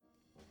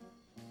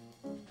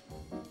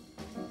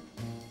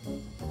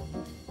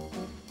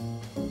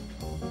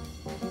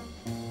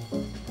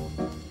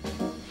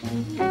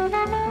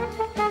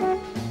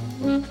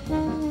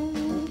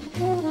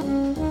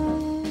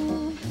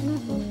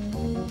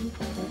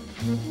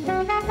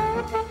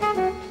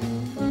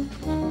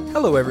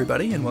Hello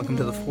everybody, and welcome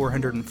to the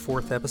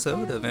 404th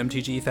episode of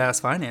MTG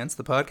Fast Finance,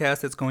 the podcast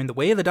that's going the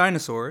way of the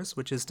dinosaurs,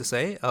 which is to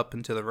say, up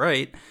and to the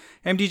right.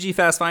 MTG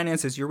Fast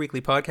Finance is your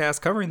weekly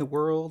podcast covering the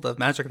world of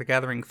Magic the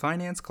Gathering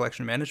finance,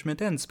 collection management,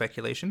 and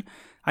speculation.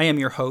 I am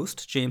your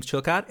host, James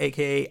Chilcott,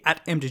 aka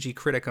at MTG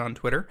Critic on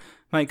Twitter.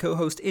 My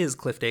co-host is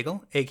Cliff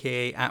Daigle,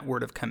 aka at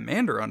Word of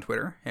Commander on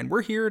Twitter, and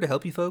we're here to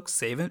help you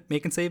folks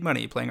make and save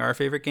money playing our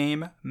favorite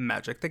game,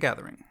 Magic the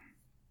Gathering.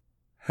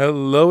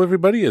 Hello,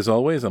 everybody. As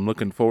always, I'm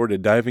looking forward to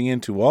diving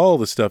into all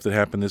the stuff that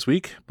happened this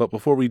week. But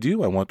before we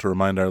do, I want to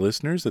remind our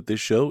listeners that this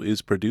show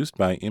is produced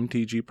by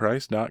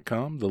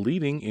MTGprice.com, the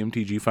leading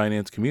MTG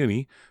finance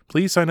community.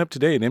 Please sign up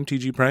today at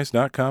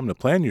MTGprice.com to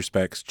plan your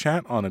specs,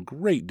 chat on a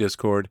great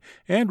Discord,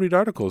 and read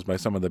articles by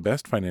some of the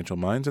best financial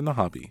minds in the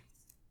hobby.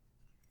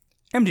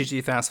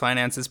 MTG Fast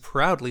Finance is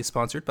proudly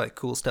sponsored by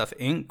Cool Stuff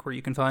Inc., where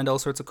you can find all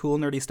sorts of cool,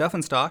 nerdy stuff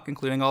in stock,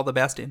 including all the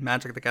best in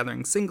Magic the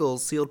Gathering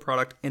singles, sealed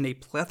product, and a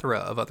plethora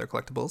of other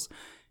collectibles.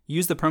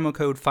 Use the promo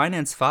code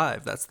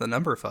FINANCE5, that's the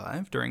number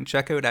 5, during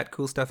checkout at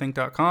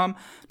CoolStuffInc.com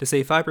to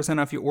save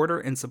 5% off your order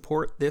and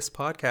support this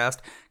podcast.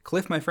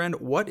 Cliff, my friend,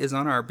 what is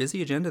on our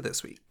busy agenda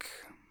this week?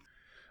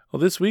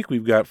 Well, this week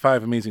we've got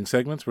 5 amazing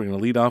segments. We're going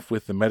to lead off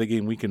with the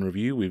Metagame Week in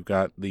Review. We've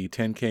got the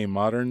 10K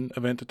Modern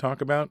event to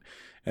talk about.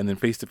 And then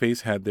Face to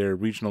Face had their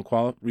regional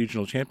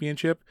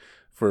championship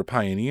for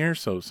Pioneer,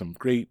 so some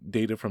great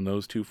data from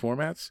those two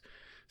formats.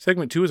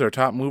 Segment 2 is our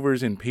top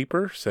movers in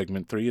paper.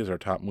 Segment 3 is our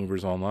top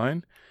movers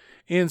online.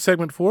 In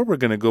segment 4, we're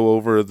going to go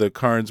over the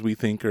cards we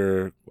think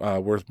are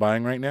worth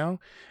buying right now.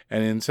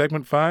 And in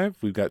segment 5,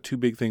 we've got 2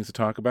 big things to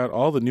talk about.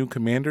 All the new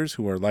commanders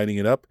who are lighting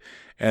it up.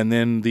 And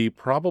then the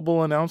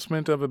probable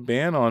announcement of a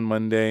ban on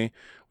Monday.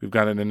 We've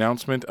got an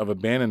announcement of a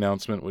ban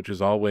announcement, which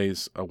is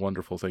always a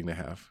wonderful thing to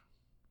have.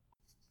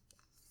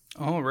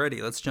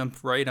 Alrighty, let's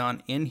jump right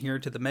on in here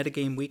to the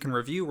Metagame Week in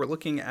Review. We're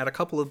looking at a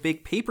couple of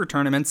big paper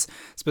tournaments,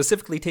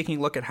 specifically taking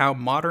a look at how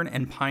Modern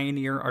and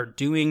Pioneer are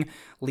doing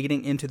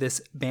leading into this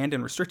banned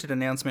and restricted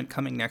announcement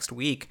coming next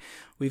week.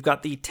 We've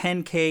got the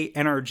 10K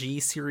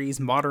NRG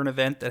Series Modern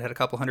event that had a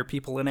couple hundred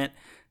people in it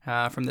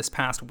from this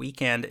past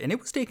weekend, and it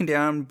was taken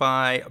down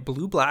by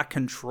Blue-Black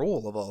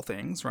Control, of all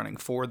things, running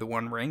for the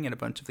One Ring and a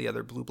bunch of the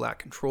other Blue-Black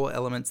Control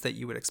elements that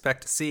you would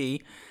expect to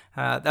see.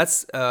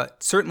 That's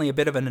certainly a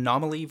bit of an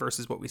anomaly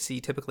versus what we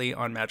see typically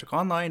on Magic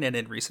Online and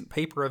in recent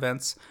paper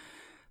events.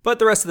 But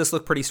the rest of this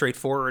looked pretty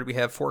straightforward. We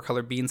have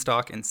 4-color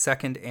Beanstalk in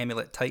second,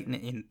 Amulet Titan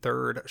in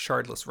third,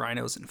 Shardless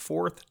Rhinos in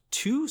fourth,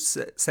 2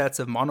 sets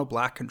of Mono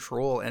Black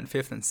Control in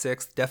fifth and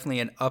sixth.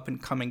 Definitely an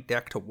up-and-coming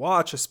deck to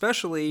watch,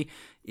 especially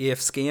if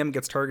Scam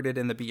gets targeted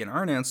in the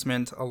B&R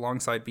announcement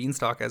alongside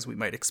Beanstalk, as we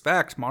might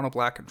expect. Mono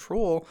Black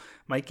Control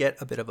might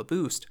get a bit of a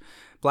boost.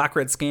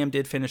 Black-Red Scam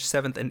did finish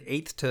 7th and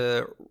 8th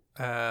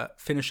to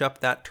finish up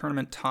that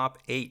tournament top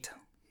 8.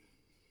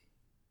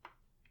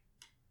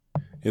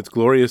 It's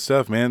glorious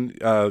stuff, man.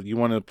 You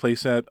want a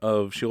playset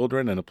of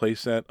Children and a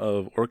playset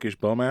of Orcish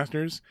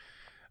Bowmasters.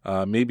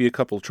 Maybe a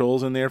couple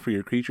Trolls in there for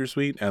your creature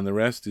suite, and the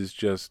rest is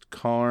just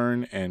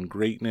Karn and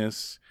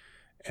greatness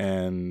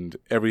and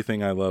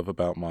everything I love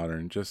about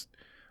Modern. Just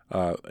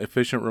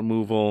efficient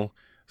removal,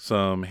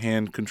 some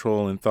hand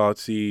control and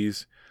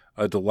Thoughtseize,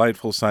 a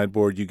delightful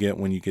sideboard you get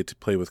when you get to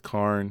play with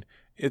Karn.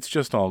 It's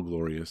just all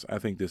glorious. I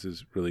think this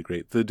is really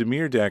great. The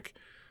Dimir deck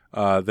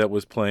that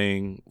was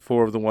playing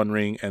 4 of the One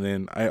Ring, and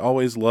then I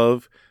always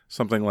love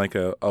something like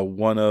a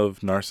one of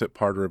Narset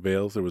Parter of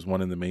Veils. There was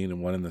one in the main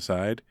and one in the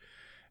side.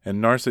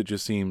 And Narset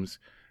just seems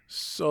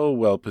so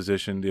well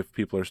positioned if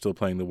people are still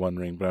playing the One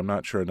Ring, but I'm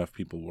not sure enough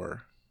people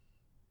were.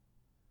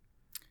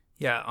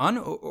 Yeah,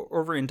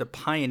 over into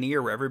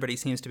Pioneer, where everybody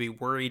seems to be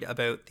worried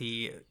about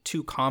the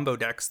 2 combo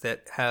decks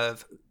that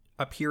have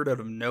appeared out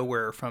of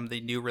nowhere from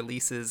the new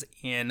releases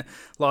in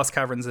Lost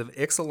Caverns of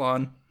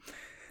Ixalan.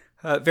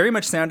 Very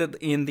much sounded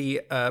in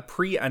the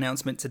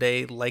pre-announcement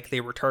today like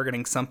they were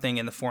targeting something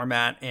in the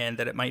format and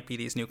that it might be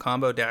these new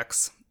combo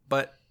decks.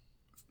 But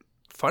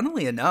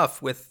funnily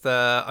enough, with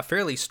a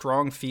fairly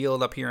strong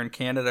field up here in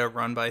Canada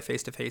run by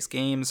Face to Face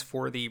Games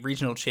for the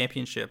regional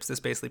championships, this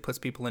basically puts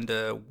people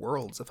into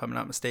Worlds, if I'm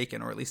not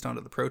mistaken, or at least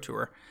onto the Pro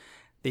Tour.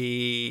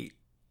 The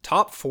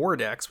top 4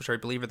 decks, which I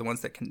believe are the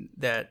ones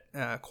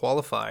that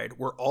qualified,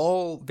 were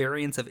all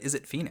variants of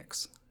Izzet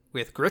Phoenix,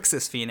 with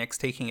Grixis Phoenix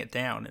taking it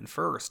down in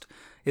first.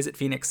 Izzet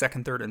Phoenix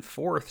second, third, and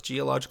fourth.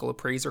 Geological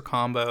Appraiser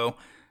combo.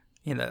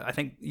 I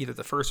think either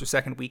the first or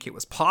second week it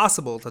was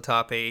possible to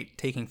top 8,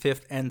 taking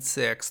 5th and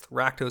 6th.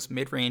 Rakdos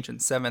midrange in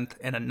 7th,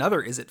 and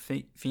another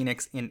Izzet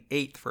Phoenix in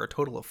 8th for a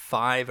total of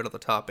 5 out of the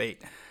top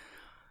 8.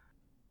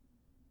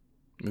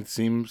 It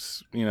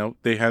seems,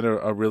 they had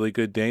a really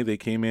good day. They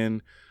came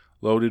in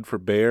loaded for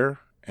bear,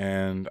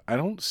 and I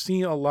don't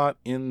see a lot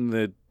in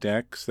the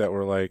decks that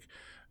were like,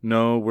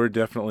 no, we're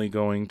definitely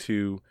going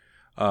to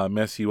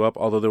mess you up.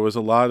 Although there was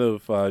a lot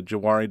of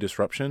Jawari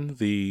Disruption,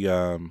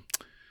 the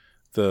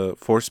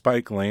Force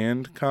Spike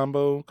land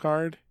combo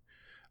card.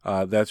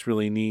 That's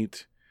really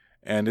neat.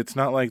 And it's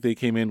not like they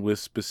came in with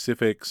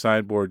specific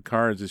sideboard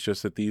cards. It's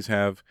just that these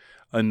have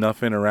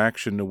enough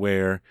interaction to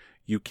where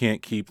you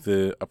can't keep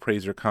the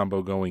Appraiser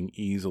combo going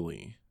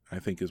easily, I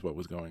think is what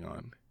was going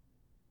on.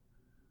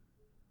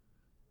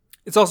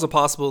 It's also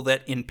possible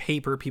that in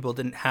paper, people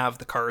didn't have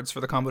the cards for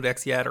the combo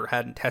decks yet or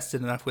hadn't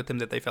tested enough with them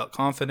that they felt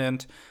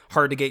confident.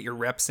 Hard to get your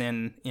reps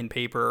in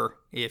paper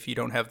if you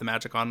don't have the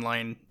Magic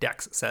Online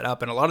decks set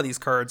up. And a lot of these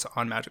cards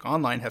on Magic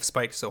Online have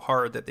spiked so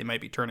hard that they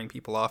might be turning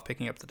people off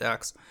picking up the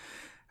decks.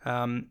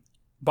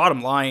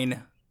 Bottom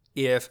line,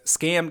 if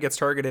Scam gets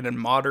targeted in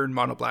Modern,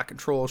 Mono Black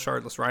Control,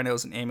 Shardless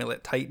Rhinos, and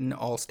Amulet Titan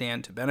all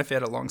stand to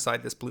benefit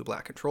alongside this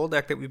Blue-Black Control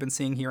deck that we've been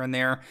seeing here and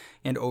there.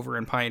 And over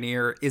in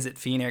Pioneer, Izzet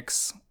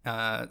Phoenix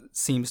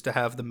seems to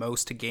have the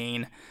most to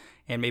gain.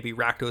 And maybe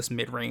Rakdos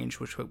Midrange,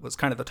 which was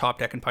kind of the top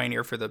deck in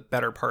Pioneer for the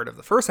better part of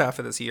the first half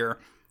of this year,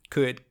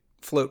 could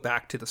float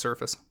back to the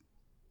surface.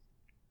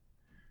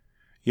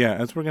 Yeah,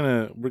 as we're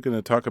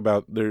gonna talk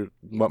about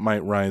what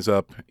might rise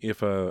up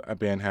if a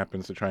ban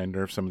happens to try and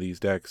nerf some of these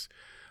decks.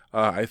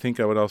 I think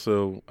I would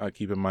also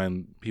keep in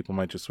mind people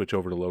might just switch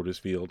over to Lotus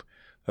Field.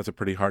 That's a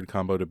pretty hard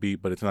combo to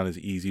beat, but it's not as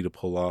easy to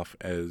pull off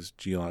as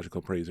Geological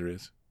Appraiser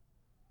is.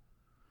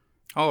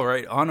 All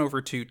right, on over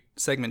to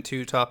segment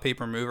 2, top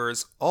paper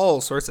movers.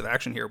 All sorts of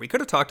action here. We could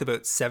have talked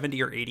about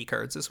 70 or 80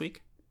 cards this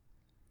week.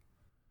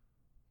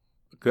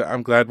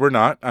 I'm glad we're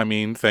not. I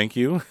mean, thank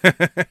you.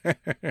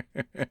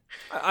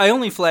 I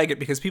only flag it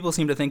because people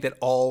seem to think that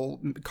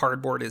all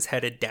cardboard is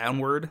headed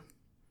downward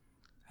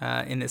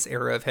in this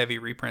era of heavy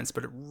reprints,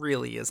 but it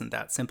really isn't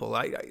that simple.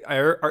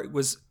 I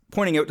was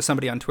pointing out to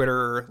somebody on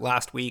Twitter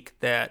last week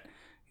that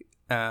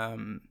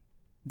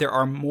there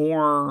are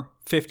more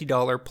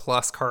 $50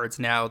 plus cards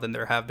now than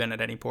there have been at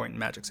any point in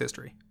Magic's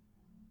history.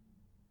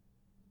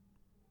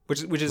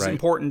 Which is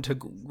important to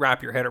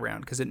wrap your head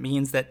around, because it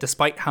means that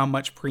despite how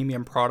much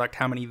premium product,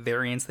 how many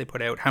variants they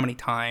put out, how many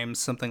times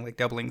something like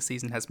Doubling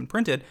Season has been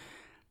printed,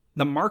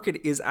 the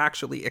market is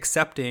actually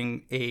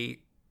accepting a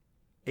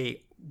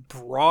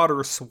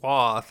broader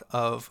swath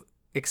of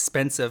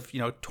expensive,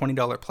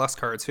 $20 plus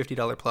cards,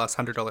 $50 plus,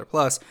 $100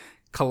 plus,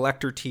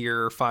 collector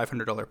tier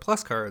 $500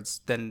 plus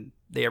cards than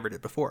they ever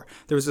did before.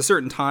 There was a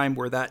certain time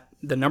where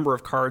the number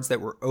of cards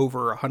that were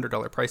over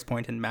 $100 price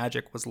point in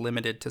Magic was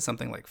limited to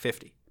something like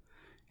 50.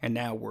 And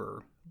now we're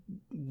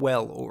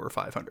well over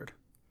 500.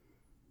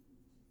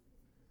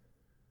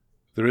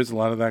 There is a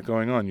lot of that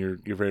going on. You're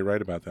very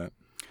right about that.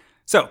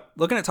 So,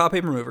 looking at top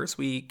paper movers,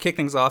 we kick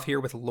things off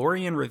here with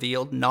Lorien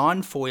Revealed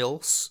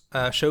non-foil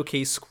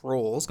showcase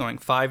scrolls going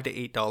 $5 to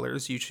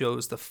 $8. You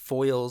chose the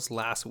foils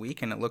last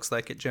week, and it looks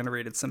like it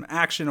generated some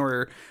action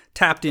or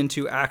tapped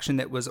into action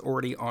that was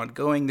already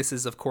ongoing. This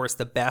is, of course,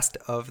 the best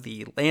of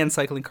the land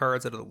cycling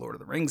cards out of the Lord of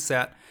the Rings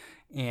set.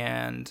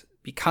 And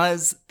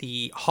because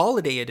the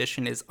holiday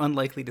edition is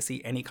unlikely to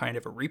see any kind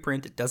of a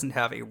reprint, it doesn't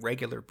have a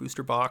regular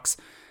booster box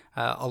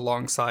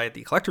alongside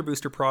the collector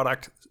booster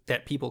product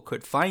that people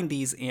could find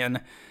these in.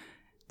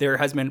 There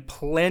has been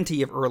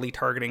plenty of early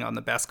targeting on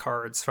the best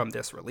cards from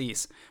this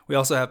release. We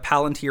also have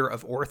Palantir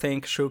of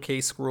Orthanc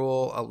Showcase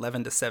Scroll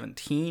 11 to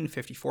 17,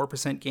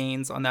 54%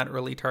 gains on that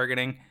early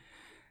targeting.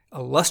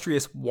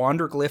 Illustrious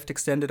Wanderglyph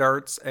Extended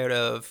Arts out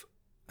of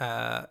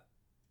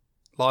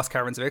Lost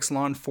Caverns of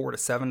Ixalan, $4 to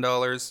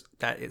 $7.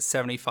 That is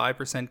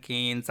 75%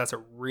 gains. That's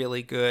a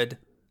really good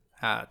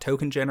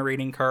token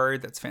generating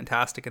card that's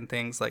fantastic in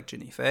things like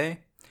Janife.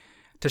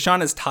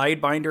 Tashana's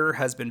Tidebinder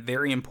has been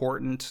very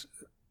important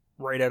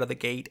right out of the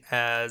gate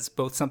as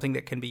both something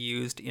that can be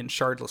used in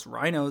Shardless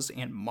Rhinos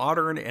and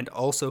Modern, and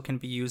also can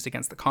be used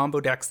against the combo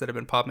decks that have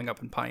been popping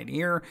up in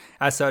Pioneer.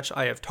 As such,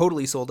 I have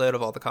totally sold out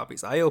of all the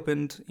copies I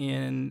opened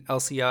in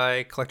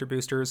LCI collector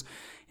boosters,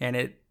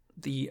 and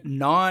the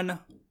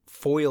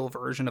non-foil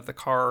version of the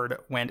card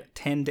went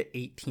 10 to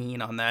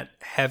 18 on that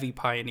heavy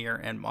Pioneer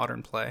and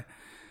Modern play.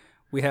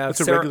 We have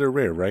it's a regular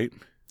rare, right?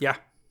 Yeah.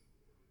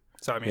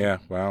 So, I mean, yeah,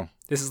 wow.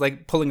 This is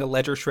like pulling a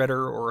Ledger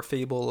Shredder or a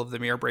Fable of the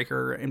Mirror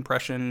Breaker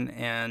impression,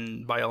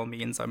 and by all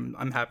means,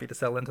 I'm happy to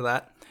sell into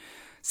that.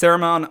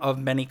 Saruman of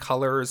Many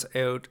Colors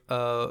out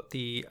I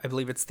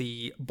believe it's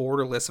the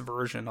borderless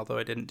version, although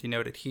I didn't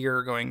denote it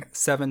here, going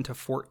 7 to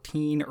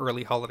 14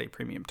 early holiday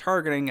premium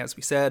targeting, as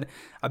we said.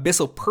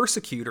 Abyssal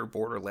Persecutor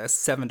borderless,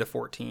 7 to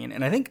 14.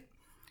 And I think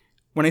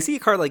when I see a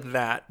card like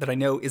that I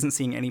know isn't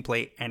seeing any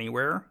play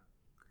anywhere,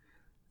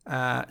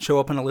 show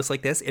up on a list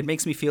like this, it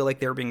makes me feel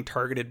like they're being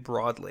targeted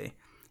broadly.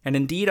 And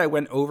indeed, I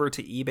went over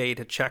to eBay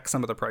to check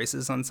some of the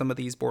prices on some of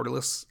these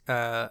borderless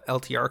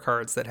LTR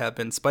cards that have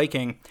been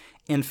spiking,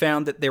 and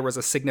found that there was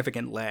a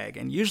significant lag.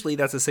 And usually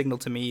that's a signal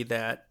to me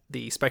that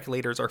the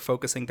speculators are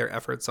focusing their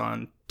efforts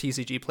on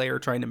TCG player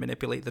trying to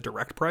manipulate the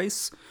direct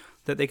price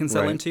that they can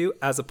sell into,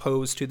 as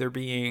opposed to there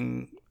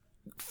being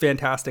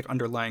fantastic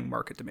underlying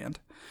market demand.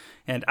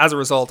 And as a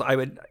result, I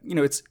would,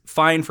 it's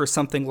fine for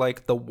something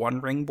like the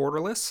One Ring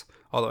borderless,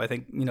 although I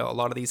think, a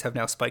lot of these have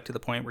now spiked to the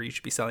point where you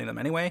should be selling them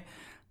anyway.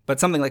 But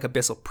something like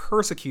Abyssal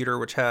Persecutor,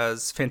 which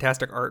has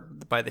fantastic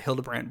art by the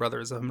Hildebrandt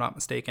brothers, if I'm not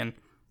mistaken,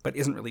 but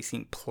isn't really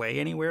seeing play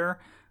anywhere,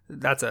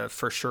 that's a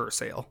for sure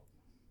sale.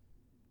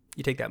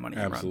 You take that money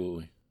and run.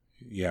 Absolutely.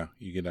 Yeah,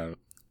 you get out.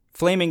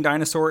 Flaming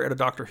Dinosaur at a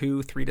Doctor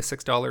Who, $3 to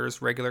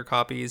 $6 regular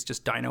copies,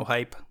 just dino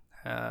hype.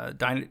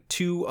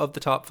 2 of the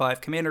top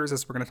 5 commanders,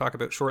 as we're going to talk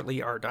about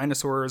shortly, are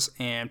dinosaurs,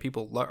 and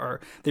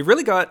they've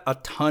really got a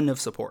ton of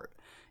support.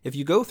 If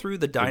you go through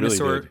the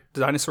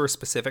dinosaur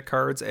specific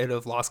cards out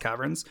of Lost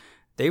Caverns,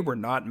 they were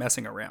not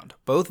messing around.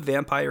 Both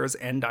vampires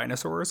and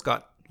dinosaurs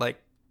got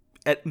like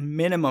at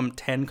minimum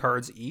 10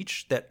 cards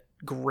each that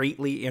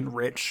greatly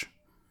enrich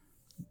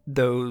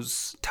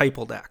those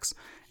typal decks.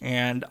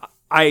 And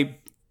I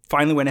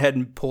finally went ahead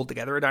and pulled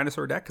together a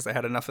dinosaur deck because I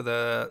had enough of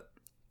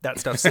that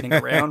stuff sitting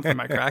around for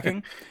my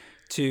cracking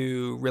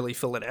to really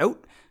fill it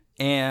out.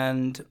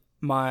 And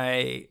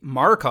my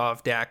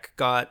Markov deck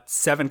got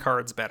 7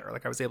 cards better.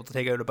 Like I was able to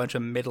take out a bunch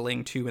of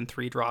middling 2 and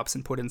 3 drops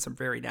and put in some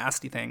very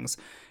nasty things.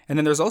 And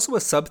then there's also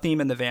a sub-theme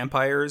in the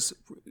vampires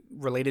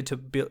related to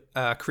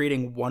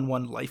creating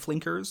 1/1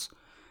 lifelinkers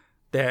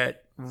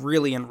that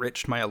really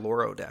enriched my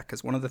Aloro deck.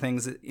 Because one of the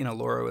things in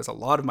Aloro is a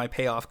lot of my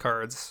payoff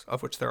cards,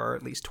 of which there are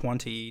at least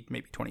 20,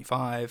 maybe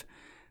 25,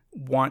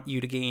 want you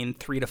to gain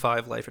 3 to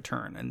 5 life a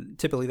turn. And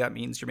typically that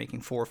means you're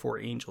making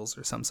 4/4 angels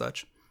or some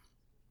such.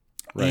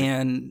 Right.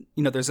 And,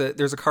 there's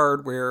a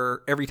card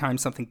where every time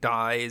something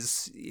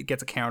dies, it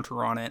gets a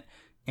counter on it.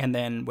 And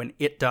then when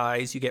it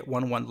dies, you get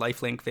 1/1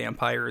 lifelink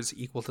vampires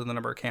equal to the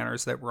number of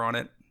counters that were on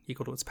it,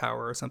 equal to its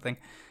power or something.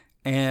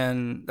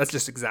 And that's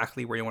just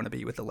exactly where you want to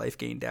be with the life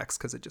gain decks,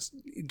 because it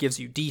gives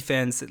you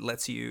defense. It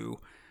lets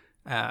you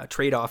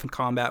trade off in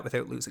combat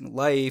without losing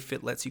life.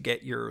 It lets you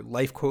get your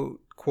life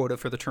quota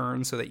for the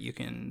turn so that you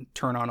can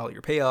turn on all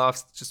your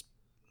payoffs. Just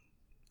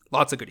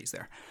lots of goodies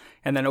there.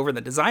 And then over in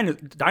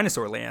the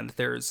dinosaur land,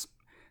 there's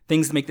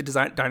things that make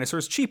the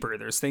dinosaurs cheaper.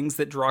 There's things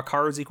that draw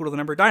cards equal to the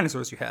number of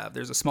dinosaurs you have.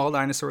 There's a small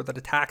dinosaur that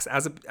attacks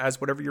as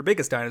whatever your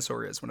biggest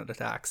dinosaur is when it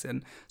attacks,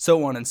 and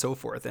so on and so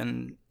forth.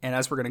 And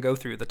as we're going to go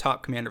through, the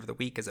top commander of the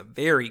week is a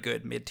very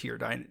good mid-tier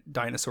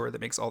dinosaur that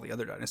makes all the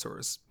other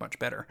dinosaurs much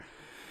better.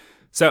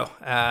 So,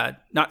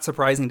 not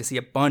surprising to see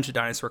a bunch of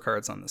dinosaur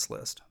cards on this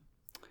list.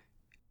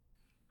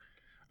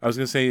 I was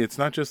going to say, it's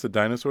not just the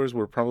dinosaurs.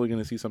 We're probably going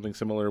to see something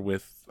similar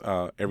with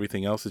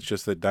everything else. It's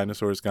just that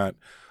dinosaurs got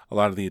a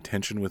lot of the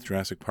attention with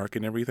Jurassic Park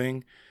and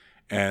everything.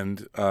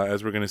 And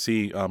as we're going to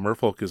see,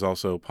 Merfolk is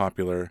also a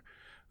popular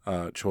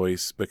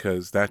choice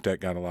because that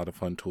deck got a lot of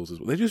fun tools as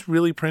well. They just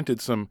really printed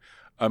some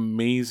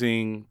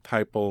amazing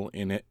typal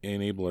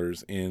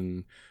enablers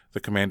in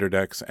the commander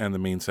decks and the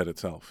main set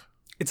itself.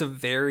 It's a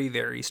very,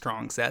 very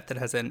strong set that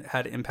has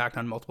had impact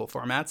on multiple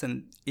formats.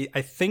 And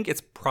I think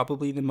it's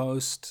probably the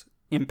most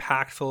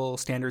impactful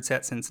standard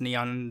set since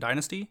Neon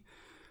Dynasty.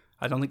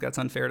 I don't think that's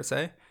unfair to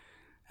say,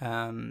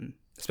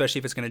 especially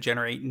if it's going to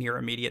generate near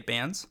immediate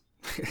bans.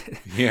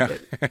 Yeah,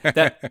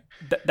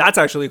 that's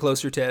actually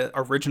closer to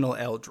original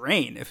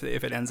Eldraine if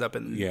it ends up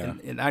in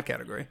that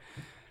category.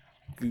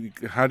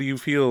 How do you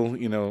feel?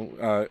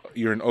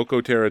 You're in Oko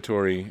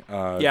territory.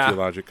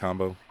 Geologic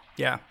combo.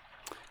 Yeah.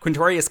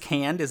 Quintorius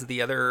Canned is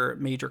the other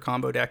major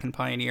combo deck in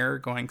Pioneer,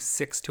 going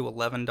 $6 to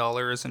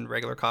 $11 in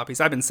regular copies.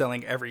 I've been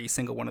selling every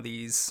single one of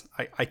these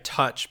I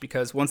touch,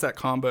 because once that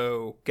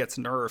combo gets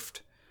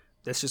nerfed,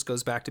 this just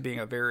goes back to being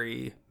a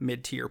very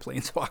mid-tier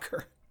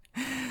planeswalker.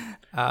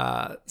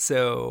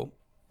 So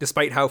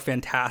despite how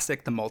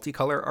fantastic the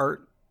multicolor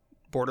art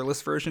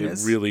borderless version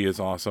is. It really is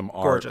awesome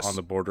art. Gorgeous. On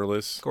the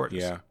borderless.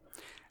 Gorgeous.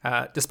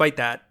 Yeah. Despite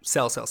that,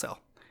 sell.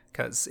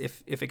 Because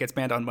if it gets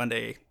banned on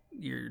Monday,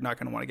 you're not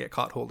going to want to get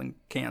caught holding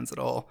cans at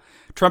all.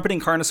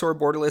 Trumpeting Carnosaur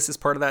borderless is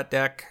part of that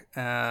deck,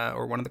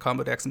 or one of the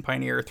combo decks in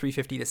Pioneer.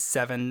 $3.50 to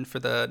 $7 for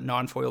the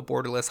non-foil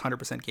borderless,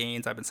 100%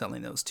 gains. I've been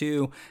selling those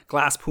too.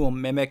 Glasspool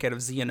Mimic out of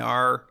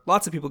ZNR.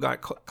 Lots of people got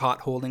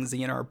caught holding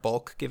ZNR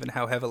bulk, given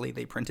how heavily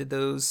they printed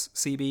those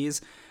CBs.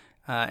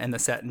 And the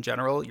set in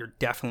general. You're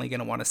definitely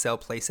going to want to sell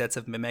play sets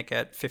of Mimic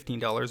at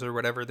 $15 or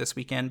whatever this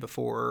weekend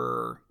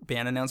before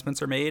ban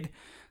announcements are made.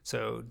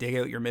 So dig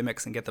out your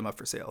Mimics and get them up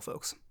for sale,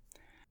 folks.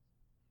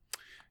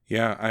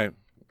 Yeah,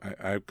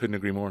 I couldn't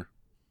agree more.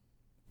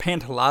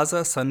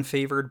 Pantalaza,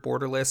 Sun-Favored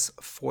Borderless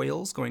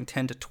Foils, going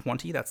 10 to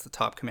 20. That's the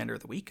top commander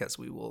of the week, as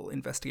we will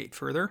investigate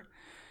further.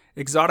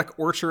 Exotic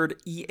Orchard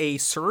EA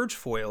Surge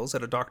Foils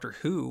at a Doctor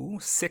Who,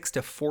 6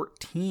 to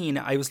 14.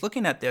 I was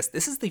looking at this.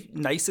 This is the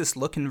nicest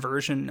looking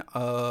version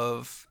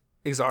of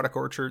Exotic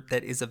Orchard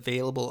that is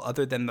available,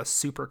 other than the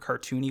super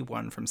cartoony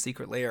one from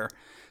Secret Lair.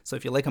 So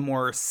if you like a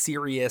more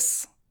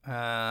serious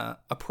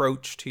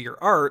approach to your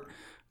art,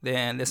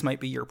 then this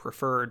might be your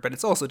preferred, but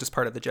it's also just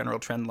part of the general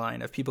trend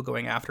line of people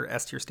going after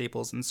S-tier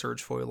staples and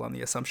Surge Foil on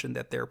the assumption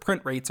that their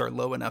print rates are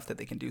low enough that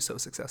they can do so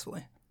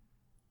successfully.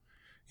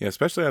 Yeah,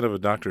 especially out of a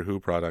Doctor Who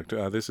product.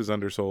 This is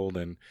undersold,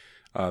 and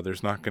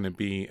there's not going to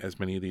be as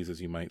many of these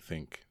as you might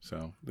think.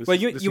 So,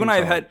 you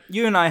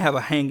and I have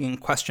a hanging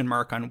question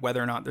mark on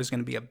whether or not there's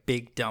going to be a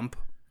big dump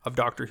of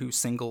Doctor Who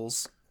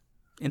singles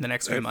in the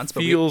next few months.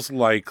 But feels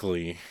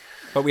likely,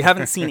 but we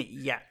haven't seen it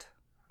yet.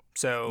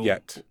 So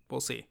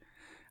we'll see.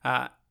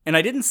 And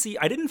I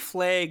didn't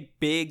flag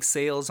big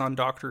sales on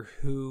Doctor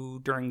Who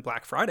during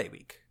Black Friday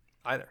week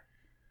either.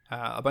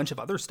 A bunch of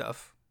other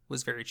stuff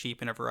was very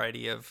cheap in a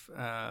variety of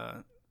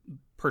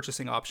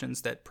purchasing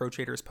options that pro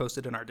traders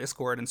posted in our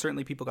Discord, and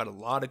certainly people got a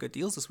lot of good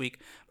deals this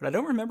week, but I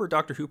don't remember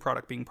Doctor Who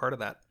product being part of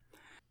that.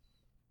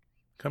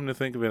 Come to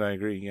think of it, I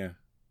agree, yeah.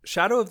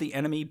 Shadow of the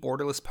Enemy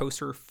borderless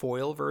poster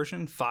foil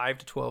version, $5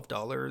 to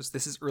 $12.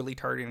 This is early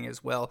targeting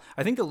as well.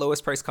 I think the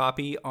lowest price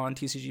copy on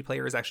TCG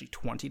Player is actually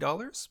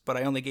 $20, but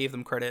I only gave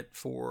them credit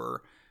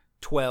for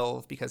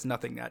 $12 because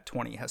nothing at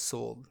 $20 has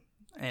sold,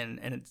 and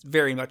it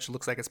very much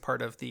looks like it's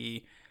part of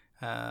the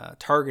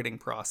targeting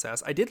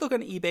process. I did look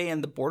on eBay,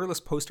 and the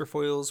borderless poster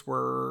foils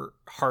were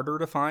harder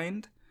to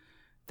find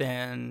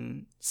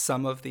than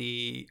some of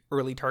the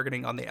early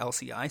targeting on the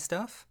LCI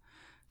stuff,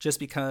 just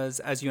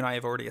because, as you and I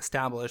have already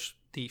established,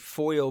 the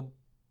foil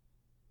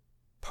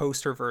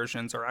poster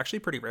versions are actually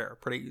pretty rare,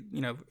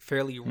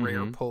 fairly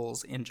rare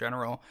pulls in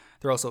general.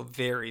 They're also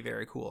very,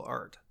 very cool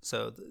art.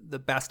 So the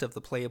best of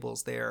the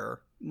playables there,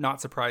 not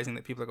surprising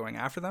that people are going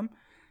after them.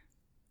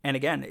 And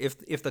again,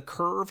 if the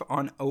curve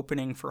on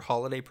opening for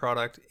holiday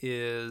product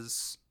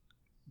is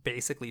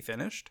basically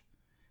finished,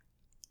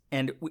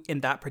 and in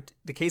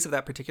the case of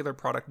that particular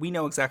product, we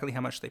know exactly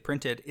how much they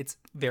printed, it's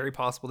very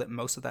possible that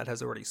most of that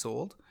has already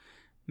sold.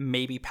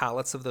 Maybe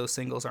pallets of those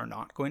singles are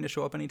not going to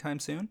show up anytime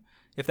soon.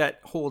 If that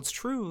holds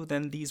true,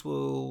 then these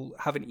will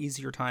have an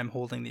easier time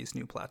holding these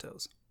new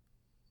plateaus.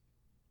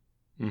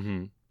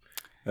 Mm-hmm.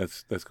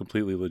 That's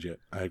completely legit.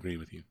 I agree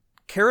with you.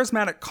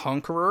 Charismatic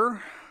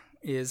Conqueror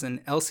is an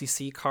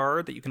LCC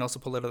card that you can also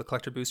pull out of the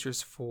collector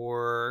boosters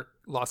for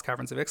Lost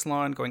Caverns of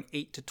Ixalan, going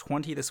 8 to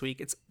 20 this week.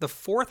 It's the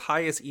fourth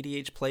highest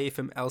EDH play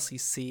from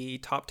LCC,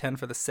 top 10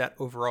 for the set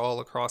overall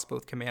across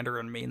both commander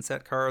and main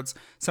set cards.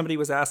 Somebody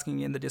was asking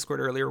in the Discord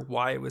earlier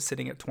why it was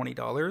sitting at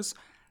 $20.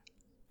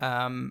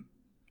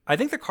 I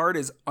think the card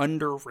is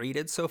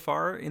underrated so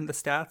far in the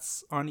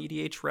stats on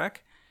EDH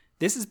Rec.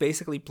 This is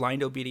basically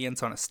blind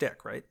obedience on a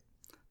stick, right?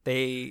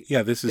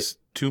 This is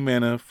 2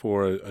 mana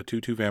for a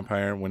 2/2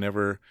 vampire.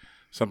 Whenever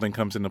something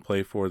comes into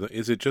play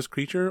is it just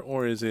creature,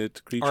 or is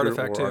it creature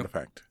artifact or too.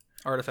 artifact?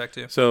 Artifact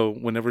too. So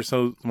whenever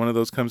one of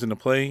those comes into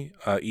play,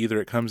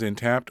 either it comes in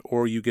tapped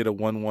or you get a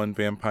 1/1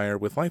 vampire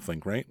with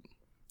lifelink, right?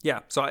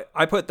 Yeah. So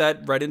I put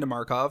that right into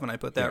Markov, and I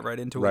put that right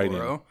into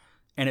Aurora,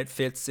 and it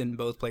fits in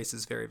both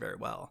places very, very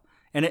well.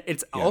 And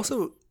it's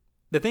also,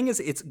 the thing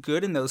is, it's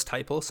good in those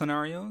typo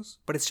scenarios,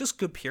 but it's just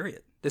good,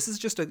 period. This is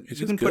just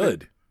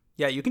good.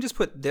 You can just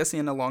put this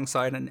in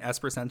alongside an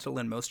Esper Sentinel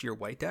in most of your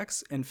white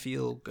decks and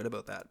feel good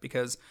about that,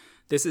 because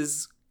this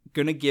is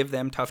going to give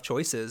them tough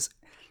choices.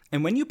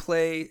 And when you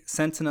play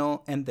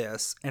Sentinel and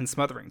this and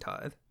Smothering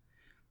Tithe,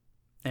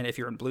 and if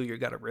you're in blue, you've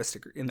got a wrist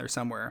in there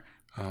somewhere.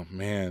 Oh,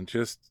 man.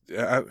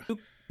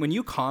 When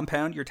you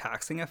compound your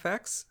taxing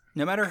effects,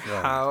 no matter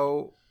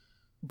how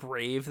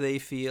brave they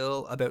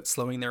feel about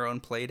slowing their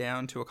own play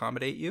down to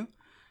accommodate you,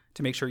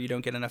 to make sure you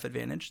don't get enough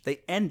advantage,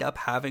 they end up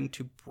having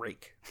to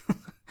break.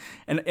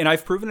 And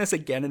I've proven this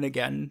again and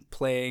again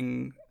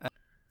playing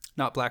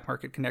not Black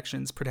Market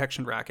Connections,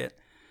 Protection Racket,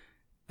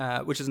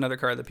 which is another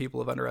card that people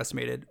have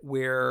underestimated,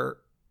 where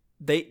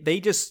they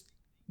just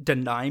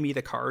deny me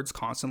the cards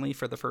constantly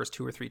for the first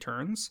 2 or 3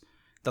 turns,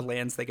 the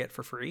lands they get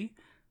for free.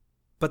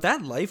 But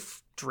that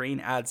life drain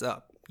adds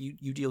up.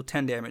 You deal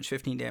 10 damage,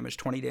 15 damage,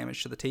 20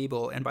 damage to the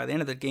table, and by the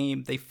end of the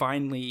game, they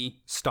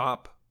finally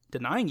stop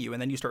denying you,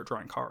 and then you start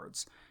drawing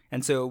cards.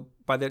 And so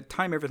by the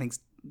time everything's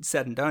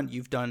said and done,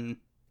 you've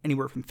done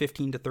anywhere from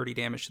 15 to 30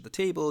 damage to the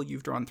table.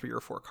 You've drawn 3 or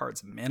 4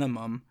 cards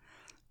minimum.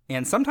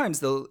 And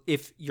sometimes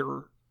if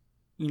there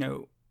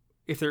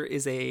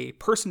is a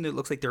person that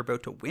looks like they're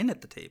about to win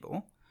at the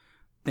table,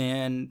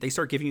 then they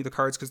start giving you the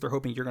cards because they're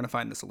hoping you're going to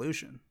find the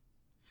solution.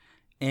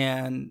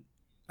 And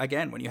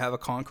again, when you have a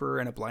Conqueror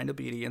and a Blind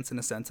Obedience and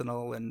a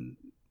Sentinel and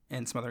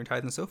Smothering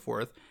Tithe and so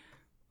forth,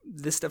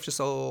 this stuff just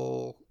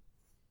all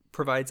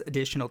provides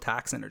additional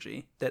tax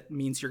energy that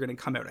means you're going to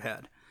come out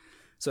ahead.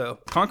 So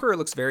Conqueror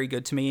looks very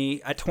good to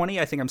me. At 20,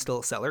 I think I'm still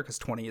a seller because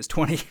 20 is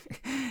 20.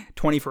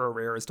 20 for a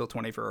rare is still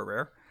 20 for a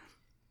rare.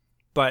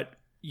 But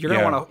you're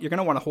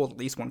gonna want to hold at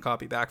least 1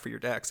 copy back for your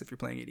decks if you're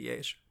playing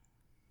EDH.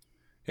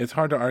 It's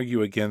hard to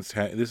argue against.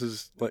 This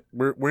is like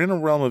we're in a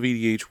realm of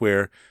EDH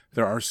where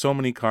there are so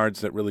many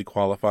cards that really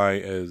qualify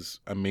as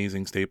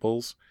amazing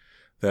staples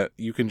that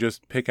you can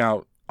just pick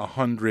out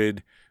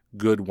 100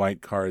 good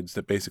white cards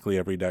that basically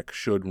every deck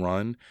should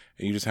run,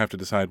 and you just have to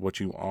decide what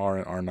you are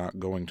and are not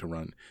going to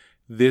run.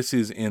 This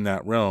is in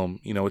that realm.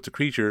 It's a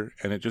creature,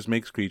 and it just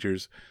makes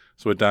creatures,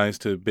 so it dies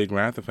to big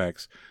wrath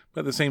effects.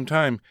 But at the same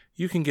time,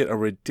 you can get a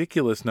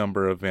ridiculous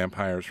number of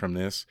vampires from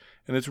this,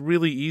 and it's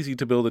really easy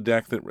to build a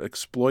deck that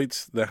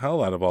exploits the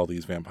hell out of all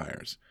these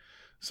vampires.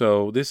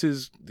 So this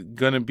is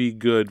going to be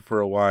good for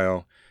a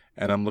while,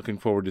 and I'm looking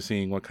forward to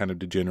seeing what kind of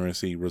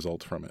degeneracy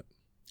results from it.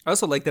 I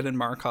also like that in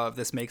Markov,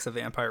 this makes a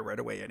vampire right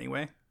away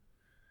anyway.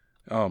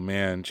 Oh,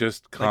 man,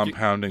 just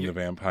compounding the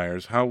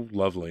vampires. How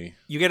lovely.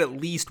 You get at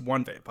least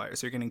 1 vampire,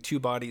 so you're getting 2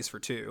 bodies for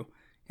 2.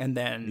 And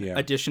then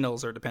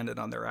additionals are dependent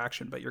on their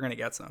action, but you're going to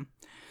get some.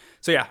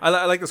 So yeah,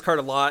 I like this card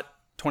a lot.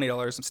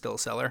 $20, I'm still a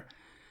seller.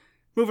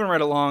 Moving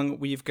right along,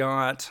 we've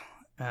got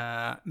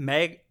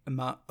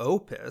Magma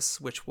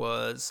Opus, which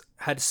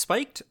had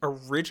spiked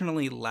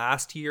originally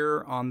last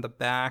year on the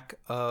back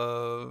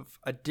of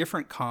a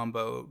different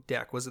combo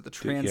deck. Was it the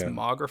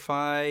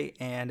Transmogrify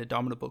and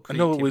Indomitable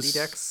Creativity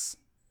decks?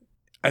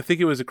 I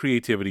think it was a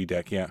creativity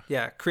deck, yeah.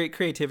 Yeah,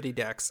 creativity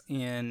decks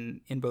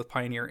in both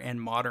Pioneer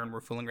and Modern were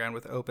fooling around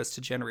with Opus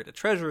to generate a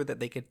treasure that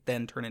they could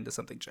then turn into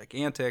something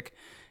gigantic.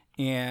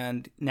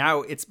 And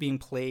now it's being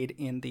played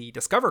in the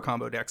Discover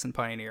combo decks in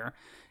Pioneer.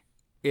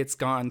 It's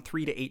gone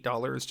 $3 to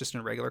 $8 just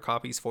in regular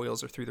copies.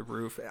 Foils are through the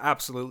roof.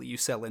 Absolutely, you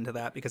sell into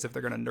that, because if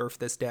they're going to nerf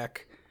this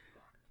deck,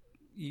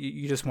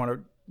 you just want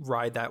to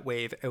ride that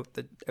wave out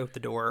the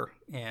door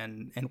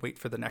and wait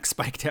for the next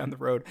spike down the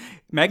road.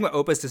 Magma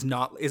Opus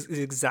is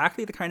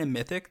exactly the kind of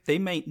mythic they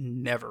might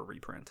never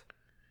reprint.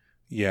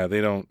 Yeah,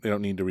 they don't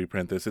need to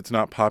reprint this. It's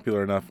not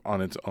popular enough on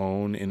its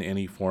own in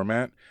any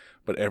format,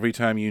 but every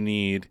time you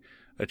need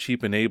a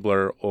cheap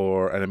enabler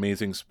or an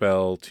amazing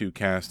spell to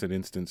cast at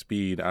instant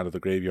speed out of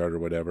the graveyard or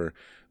whatever,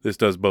 this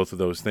does both of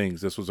those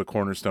things. This was a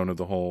cornerstone of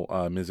the whole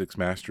Mizzix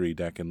Mastery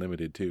deck in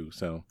Limited too.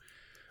 So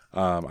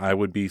I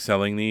would be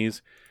selling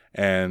these,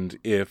 and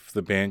if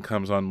the ban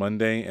comes on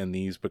Monday and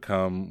these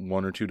become $1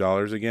 or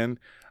 $2 again,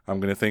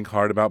 I'm going to think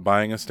hard about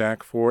buying a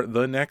stack for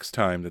the next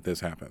time that this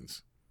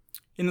happens.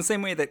 In the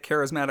same way that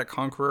Charismatic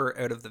Conqueror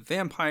out of the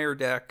Vampire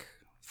deck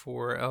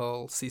for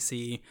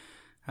LCC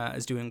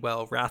is doing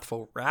well.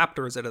 Wrathful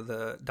Raptors out of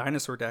the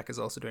Dinosaur deck is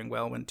also doing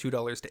well, when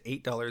 $2 to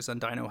 $8 on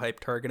Dino Hype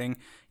targeting.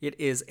 It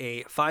is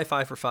a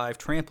 5/5 for 5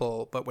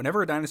 trample, but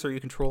whenever a dinosaur you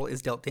control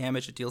is dealt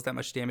damage, it deals that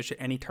much damage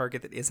to any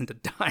target that isn't a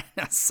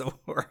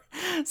dinosaur.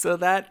 So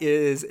that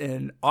is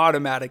an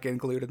automatic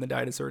include in the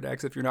dinosaur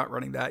decks. If you're not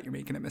running that, you're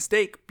making a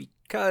mistake,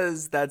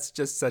 because that's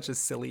just such a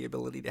silly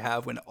ability to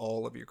have when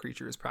all of your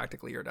creatures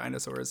practically are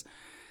dinosaurs.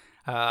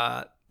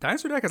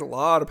 Dinosaur deck has a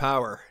lot of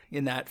power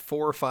in that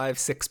 4, 5,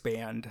 6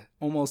 band.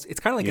 Almost, it's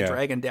kind of like a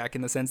dragon deck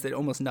in the sense that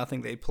almost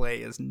nothing they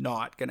play is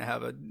not going to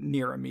have a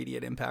near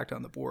immediate impact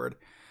on the board.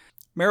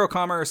 Marrow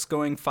Commerce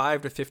going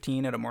 5 to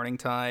 15 at a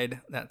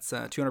Morningtide. That's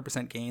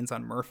 200% gains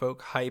on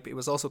Merfolk Hype. It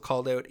was also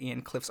called out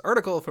in Cliff's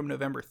article from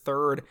November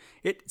 3rd.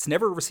 It's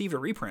never received a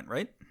reprint,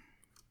 right?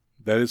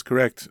 That is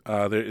correct.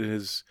 It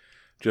has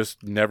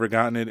just never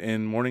gotten it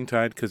in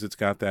Morningtide because it's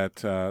got that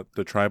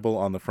the tribal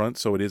on the front,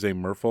 so it is a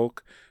Merfolk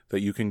that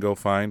you can go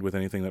find with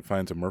anything that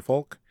finds a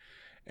Merfolk,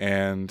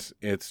 and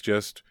it's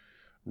just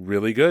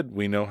really good.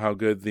 We know how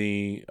good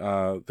the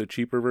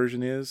cheaper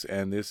version is,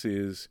 and this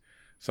is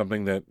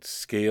something that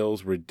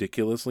scales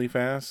ridiculously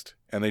fast,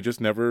 and they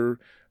just never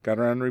got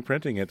around to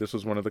reprinting it. This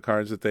was one of the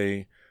cards that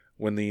they,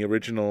 when the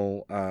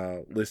original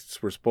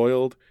lists were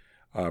spoiled,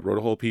 wrote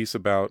a whole piece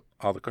about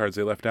all the cards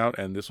they left out,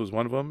 and this was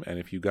one of them. And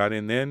if you got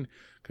in then,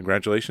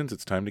 congratulations,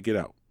 it's time to get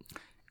out.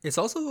 It's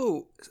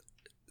also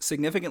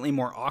significantly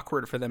more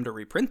awkward for them to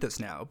reprint this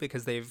now,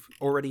 because they've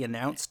already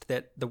announced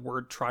that the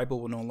word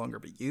tribal will no longer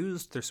be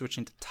used. They're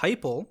switching to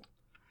typal.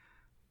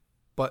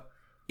 But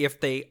if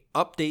they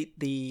update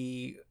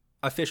the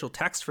official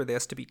text for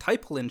this to be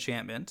typal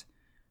enchantment,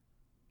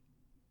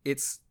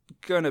 it's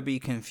going to be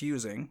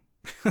confusing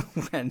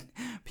when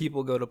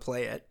people go to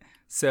play it.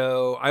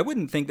 So I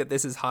wouldn't think that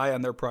this is high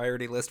on their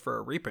priority list for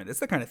a reprint. It's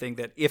the kind of thing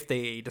that if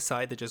they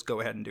decide to just go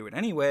ahead and do it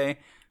anyway,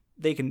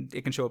 it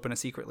can show up in a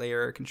secret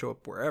layer, it can show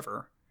up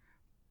wherever.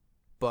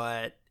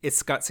 But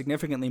it's got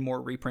significantly more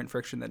reprint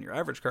friction than your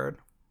average card.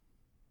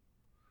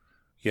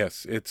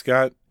 Yes, it's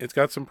got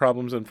some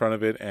problems in front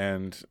of it,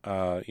 and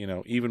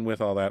even with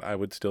all that, I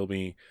would still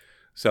be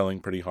selling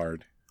pretty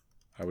hard.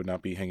 I would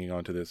not be hanging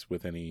on to this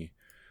with any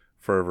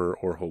fervor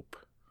or hope.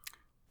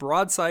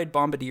 Broadside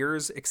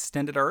Bombardiers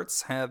Extended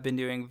Arts have been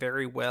doing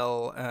very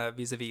well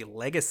vis-a-vis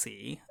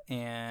Legacy,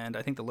 and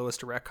I think the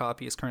lowest direct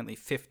copy is currently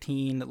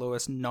 15. The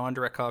lowest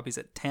non-direct copy is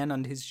at 10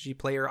 on TCG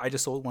Player. I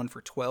just sold one for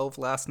 12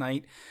 last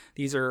night.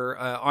 These are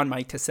on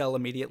my to sell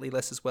immediately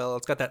list as well.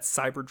 It's got that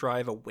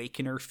Cyberdrive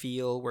Awakener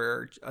feel,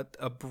 where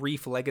a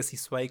brief Legacy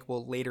spike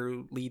will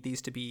later lead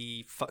these to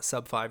be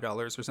sub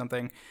 $5 or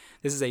something.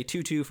 This is a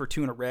 2/2 for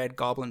 2 and a red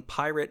Goblin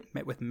Pirate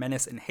met with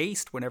Menace and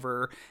Haste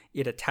whenever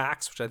it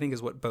attacks, which I think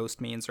is what Boast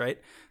means, right?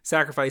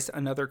 Sacrifice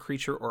another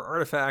creature or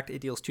artifact. It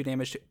deals 2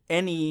 damage to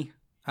any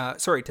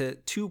to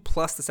 2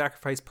 plus the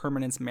sacrifice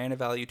permanent's mana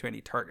value to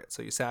any target.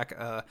 So you sack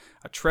a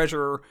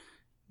treasure,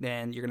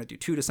 then you're going to do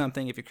 2 to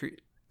something. If you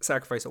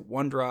sacrifice a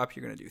 1-drop,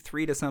 you're going to do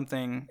 3 to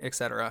something,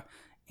 etc.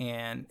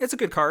 And it's a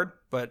good card,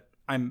 but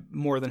I'm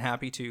more than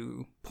happy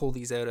to pull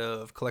these out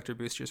of collector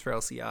boosters for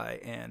LCI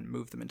and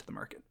move them into the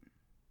market.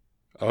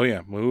 Oh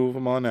yeah, move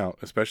them on out,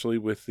 especially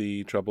with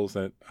the troubles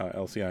that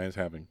LCI is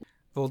having.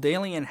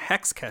 Voldalian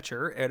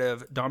Hexcatcher out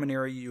of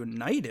Dominaria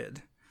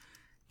United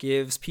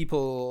gives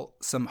people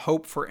some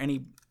hope for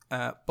any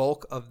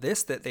bulk of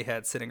this that they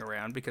had sitting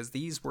around, because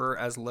these were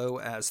as low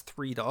as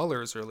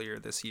 $3 earlier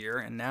this year,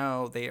 and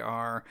now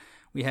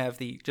we have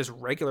the just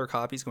regular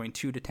copies going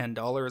 $2 to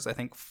 $10. I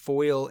think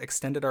foil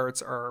extended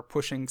arts are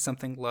pushing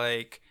something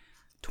like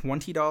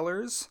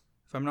 $20,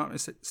 if I'm not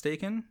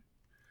mistaken.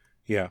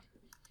 Yeah.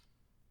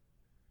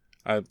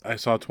 I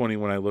saw 20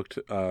 when I looked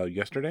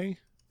yesterday.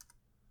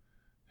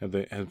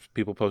 Have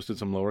people posted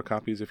some lower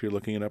copies if you're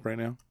looking it up right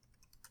now?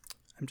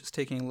 I'm just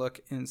taking a look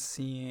and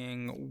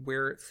seeing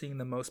where it's seeing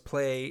the most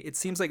play. It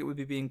seems like it would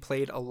be being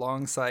played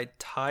alongside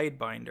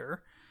Tidebinder.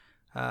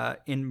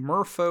 In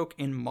Merfolk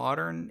in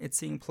Modern, it's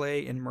seeing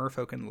play in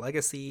Merfolk in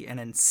Legacy, and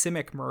in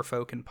Simic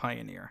Merfolk in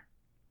Pioneer.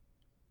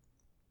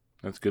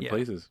 That's good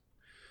places.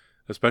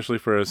 Especially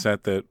for a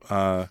set that,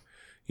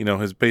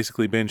 has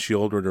basically been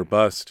shielded or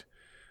bust.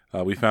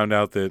 We found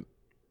out that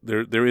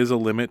there is a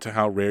limit to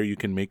how rare you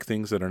can make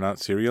things that are not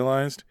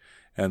serialized.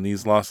 And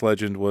these Lost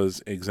Legend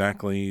was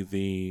exactly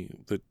the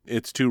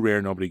it's too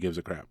rare, nobody gives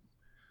a crap.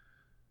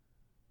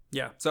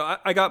 Yeah, so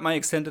I got my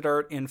extended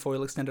art and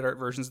foil extended art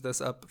versions of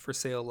this up for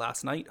sale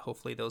last night.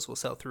 Hopefully those will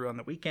sell through on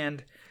the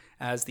weekend,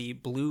 as the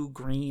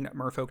blue-green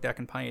Merfolk deck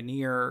in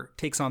Pioneer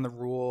takes on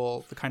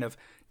the kind of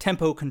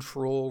tempo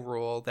control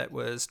rule that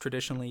was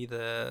traditionally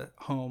the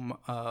home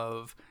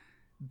of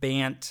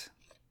Bant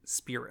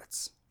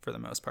spirits for the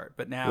most part.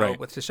 But now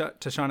with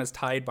Tashana's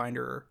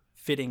Tidebinder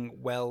fitting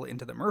well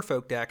into the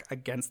Merfolk deck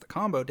against the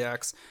combo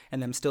decks,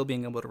 and them still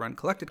being able to run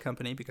Collected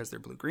Company because they're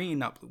blue-green,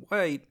 not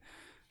blue-white,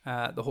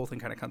 the whole thing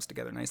kind of comes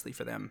together nicely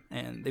for them.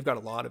 And they've got a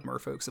lot of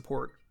Merfolk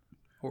support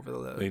over the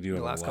last couple of years. They do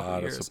have a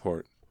lot of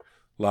support.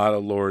 A lot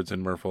of lords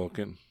in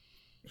Merfolk.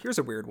 Here's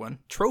a weird one.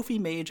 Trophy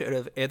Mage out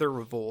of Aether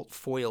Revolt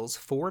foils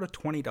 $4 to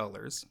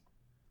 $20.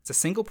 It's a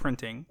single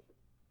printing.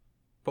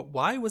 But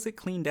why was it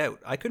cleaned out?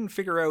 I couldn't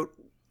figure out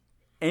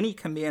any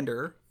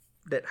commander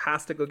that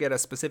has to go get a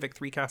specific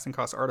 3 casting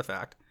cost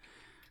artifact.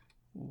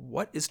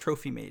 What is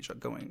Trophy Mage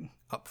going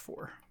up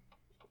for?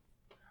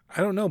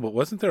 I don't know, but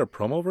wasn't there a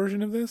promo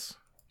version of this?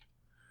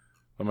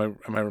 Am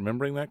I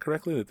remembering that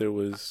correctly? That there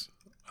was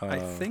I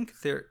think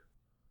there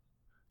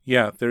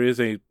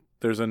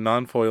there's a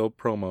non-foil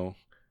promo.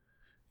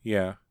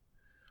 Yeah.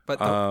 But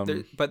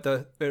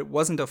it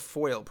wasn't a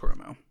foil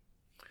promo.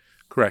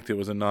 Correct, it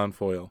was a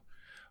non-foil.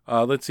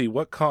 Let's see,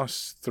 what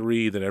costs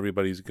 3 that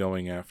everybody's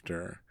going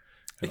after?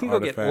 It can go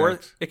get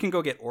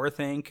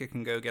Orthanc, it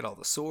can go get all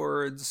the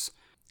swords,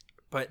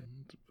 but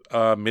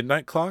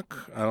Midnight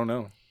Clock? I don't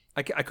know.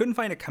 I couldn't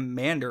find a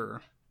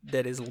commander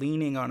that is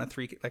leaning on a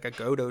 3, like a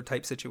Godo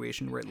type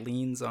situation where it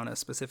leans on a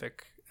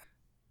specific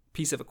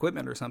piece of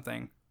equipment or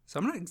something. So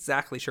I'm not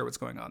exactly sure what's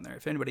going on there.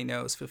 If anybody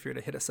knows, feel free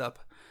to hit us up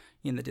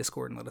in the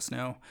Discord and let us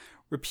know.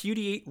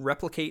 Repudiate,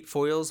 Replicate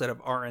foils out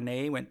of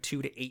RNA went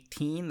 2 to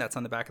 18. That's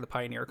on the back of the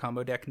Pioneer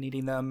combo deck.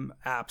 Needing them,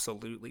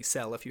 absolutely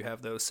sell if you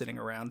have those sitting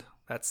around.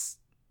 That's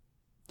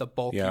the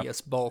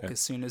bulkiest bulk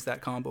as soon as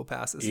that combo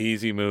passes.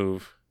 Easy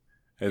move.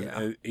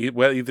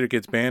 Well, either it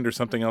gets banned or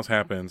something else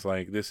happens.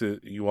 Like this is,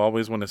 you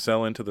always want to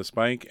sell into the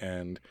spike,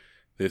 and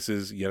this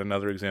is yet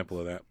another example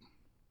of that.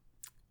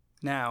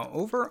 Now,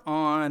 over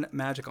on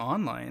Magic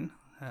Online,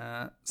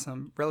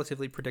 some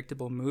relatively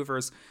predictable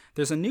movers.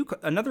 There's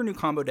another new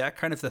combo deck,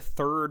 kind of the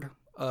third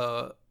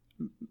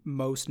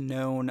most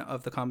known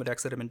of the combo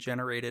decks that have been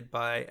generated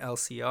by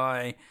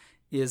LCI,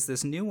 is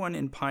this new one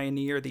in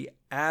Pioneer, the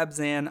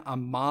Abzan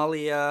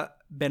Amalia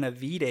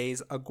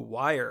Benavides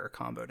Aguirre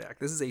combo deck.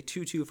 This is a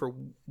 2/2 for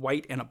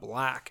white and a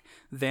black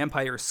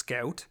Vampire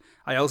Scout.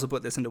 I also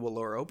put this into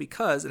Waloro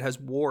because it has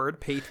Ward,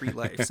 pay 3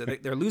 life. So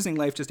they're losing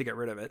life just to get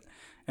rid of it.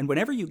 And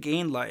whenever you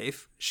gain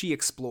life, she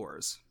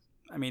explores.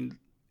 I mean,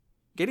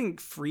 getting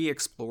free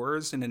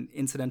explorers in an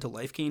incidental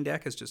life gain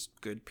deck is just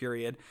good,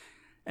 period.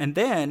 And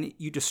then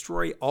you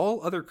destroy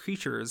all other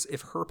creatures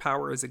if her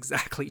power is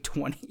exactly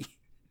 20.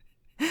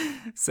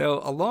 So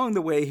along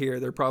the way here,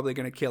 they're probably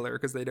going to kill her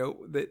because they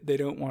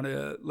don't want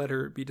to let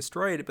her be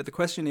destroyed. But the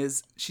question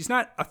is, she's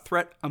not a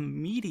threat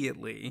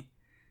immediately,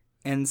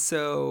 and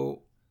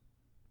so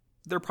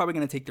they're probably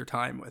going to take their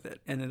time with it.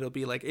 And it'll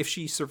be like, if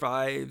she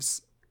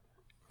survives,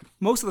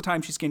 most of the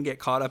time she's going to get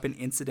caught up in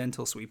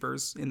incidental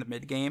sweepers in the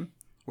mid game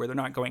where they're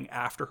not going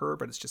after her,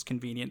 but it's just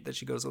convenient that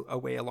she goes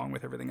away along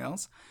with everything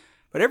else.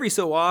 But every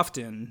so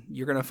often,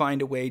 you're going to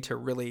find a way to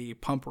really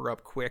pump her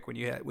up quick when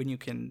you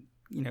can,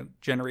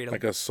 generate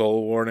like a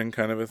soul warning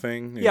kind of a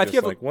thing. Yeah, if you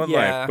have like one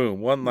life,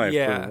 boom, one life,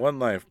 boom, one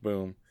life,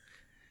 boom.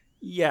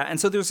 Yeah, and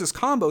so there's this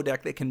combo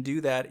deck that can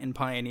do that in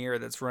Pioneer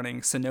that's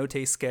running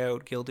Cenote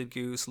Scout, Gilded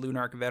Goose,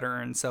 Lunarch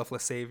Veteran,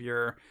 Selfless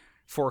Savior,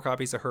 4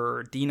 copies of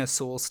her, Dina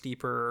Soul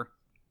Steeper,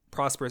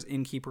 Prosperous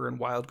Innkeeper, and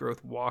Wild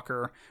Growth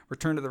Walker,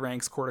 Return to the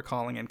Ranks, Court of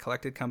Calling, and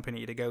Collected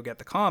Company to go get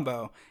the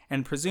combo.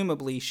 And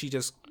presumably she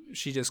just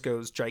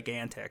goes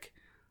gigantic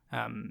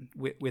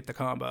with the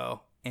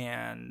combo,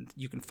 and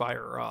you can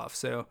fire her off.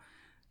 So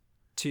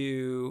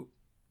to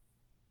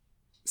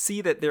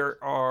see that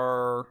there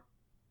are,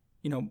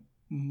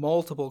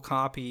 multiple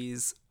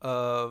copies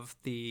of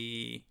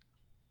the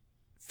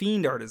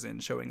Fiend Artisan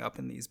showing up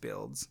in these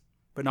builds,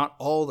 but not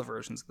all the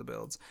versions of the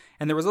builds.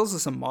 And there was also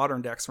some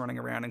modern decks running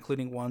around,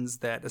 including ones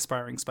that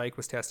Aspiring Spike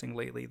was testing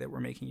lately that were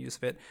making use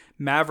of it.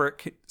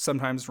 Maverick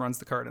sometimes runs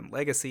the card in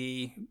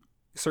Legacy.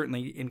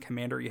 Certainly in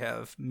Commander, you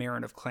have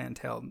Marin of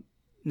Clantel,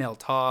 Nel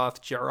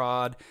Toth,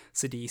 Jarrod,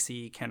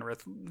 Sidisi,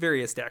 Kenrith.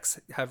 Various decks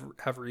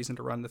have reason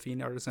to run the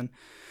Fiend Artisan.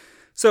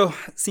 So,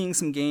 seeing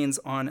some gains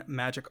on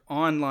Magic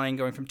Online,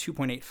 going from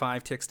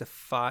 2.85 ticks to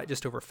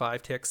just over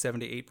 5 ticks, 7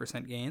 to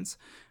 8% gains.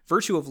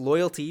 Virtue of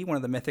Loyalty, one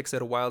of the mythics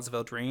out of Wilds of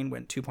Eldraine,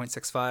 went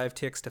 2.65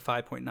 ticks to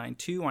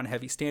 5.92 on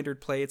heavy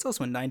standard play. It's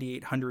also in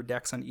 9,800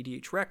 decks on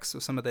EDH Rec, so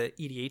some of the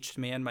EDH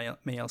demand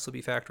may also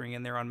be factoring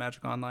in there on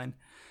Magic Online.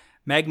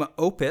 Magma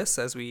Opus,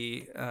 as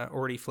we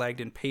already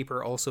flagged in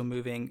paper, also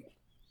moving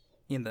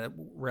in the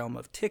realm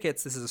of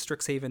tickets. This is a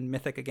Strixhaven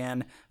mythic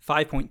again,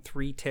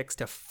 5.3 ticks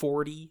to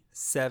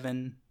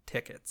 47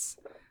 tickets.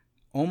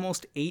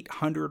 Almost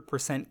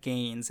 800%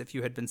 gains if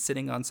you had been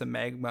sitting on some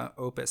Magma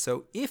Opus.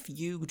 So if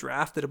you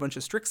drafted a bunch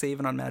of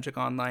Strixhaven on Magic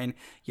Online,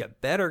 you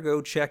better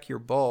go check your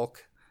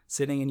bulk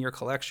sitting in your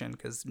collection,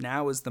 because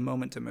now is the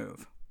moment to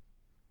move.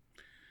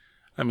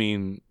 I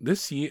mean,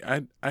 this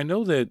year, I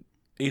know that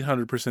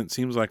 800%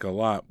 seems like a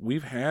lot.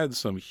 We've had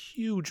some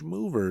huge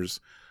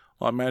movers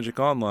on Magic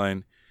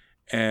Online.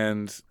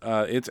 And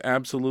it's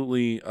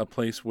absolutely a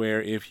place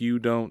where if you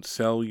don't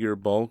sell your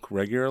bulk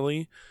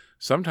regularly,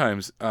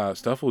 sometimes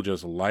stuff will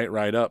just light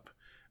right up.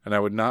 And I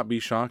would not be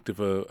shocked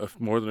if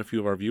more than a few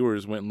of our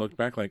viewers went and looked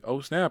back like,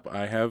 oh, snap,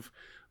 I have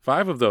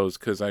 5 of those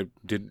because I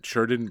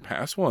didn't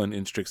pass one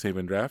in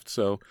Strixhaven Draft.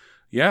 So,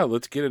 yeah,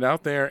 let's get it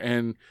out there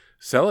and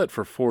sell it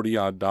for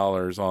 $40-odd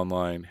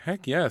online.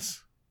 Heck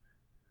yes.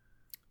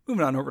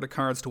 Moving on over to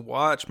cards to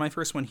watch. My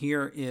first one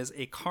here is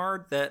a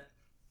card that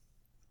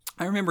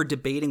I remember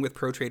debating with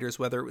pro traders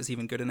whether it was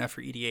even good enough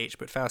for EDH,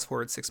 but fast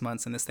forward 6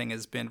 months and this thing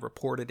has been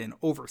reported in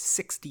over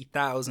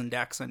 60,000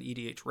 decks on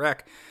EDH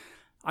Rec.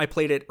 I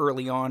played it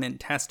early on in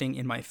testing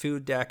in my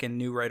food deck and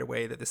knew right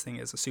away that this thing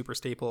is a super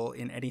staple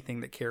in anything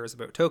that cares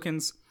about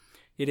tokens.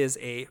 It is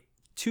a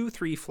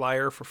 2/3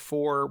 flyer for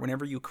 4.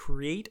 Whenever you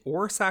create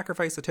or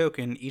sacrifice a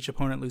token, each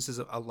opponent loses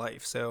a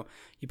life. So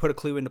you put a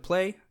clue into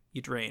play,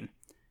 you drain.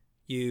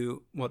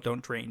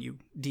 Don't drain, you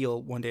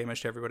deal 1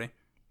 damage to everybody.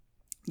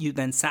 You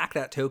then sack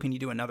that token, you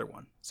do another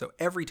one. So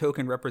every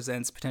token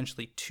represents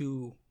potentially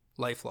 2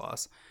 life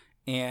loss.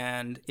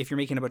 And if you're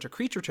making a bunch of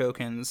creature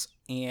tokens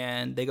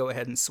and they go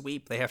ahead and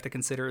sweep, they have to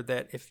consider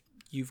that if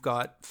you've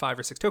got 5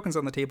 or 6 tokens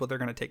on the table, they're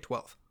going to take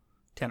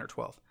 10 or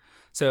 12.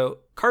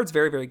 So card's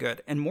very, very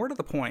good. And more to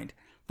the point,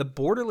 the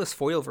borderless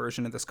foil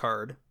version of this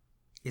card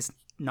is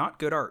not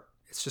good art.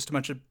 It's just a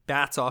bunch of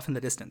bats off in the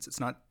distance.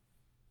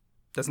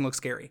 Doesn't look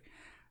scary.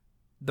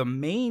 The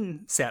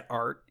main set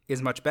art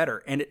is much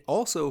better, and it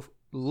also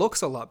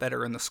looks a lot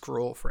better in the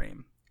scroll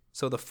frame.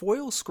 So the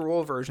foil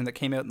scroll version that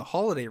came out in the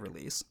holiday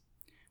release,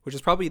 which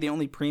is probably the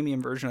only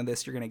premium version of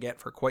this you're going to get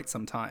for quite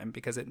some time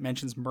because it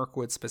mentions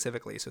Mirkwood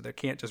specifically, so they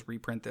can't just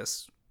reprint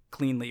this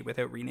cleanly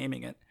without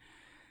renaming it.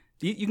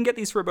 You can get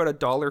these for about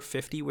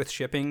 $1.50 with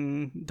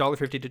shipping,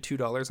 $1.50 to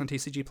 $2 on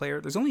TCG Player.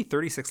 There's only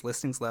 36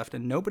 listings left,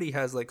 and nobody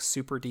has like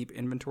super deep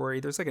inventory.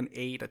 There's like an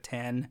 8, a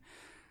 10,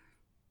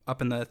 up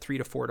in the $3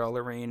 to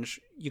 $4 range.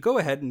 You go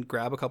ahead and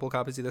grab a couple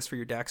copies of this for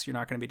your decks. You're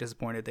not going to be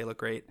disappointed. They look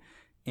great.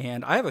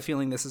 And I have a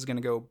feeling this is going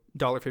to go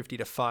 $1.50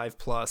 to $5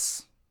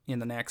 plus in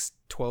the next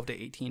 12 to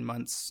 18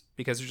 months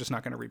because they're just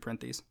not going to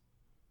reprint these.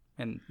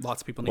 And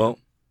lots of people need them.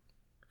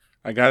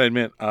 I gotta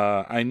admit,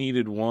 I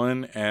needed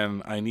one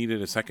and I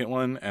needed a second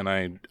one, and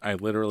I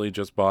literally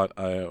just bought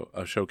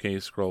a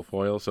showcase scroll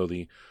foil, so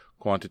the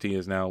quantity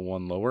is now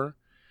 1 lower.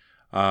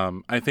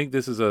 I think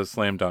this is a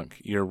slam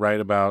dunk. You're right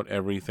about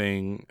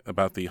everything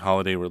about the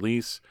holiday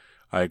release.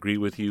 I agree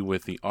with you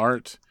with the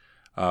art.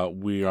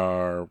 We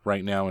are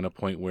right now in a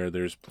point where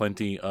there's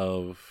plenty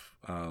of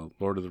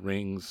Lord of the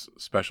Rings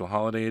special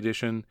holiday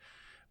edition,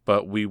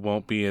 but we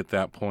won't be at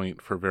that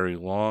point for very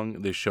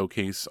long. The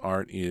showcase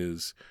art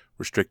is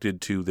restricted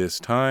to this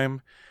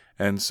time,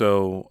 and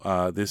so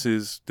this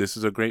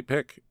is a great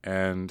pick,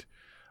 and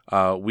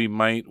we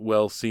might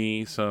well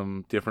see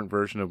some different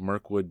version of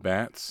Mirkwood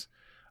bats.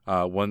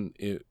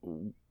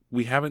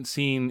 We haven't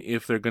seen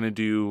if they're going to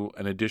do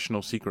an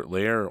additional secret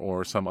lair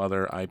or some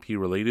other IP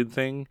related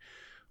thing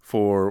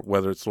for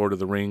whether it's Lord of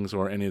the Rings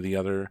or any of the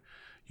other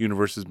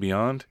universes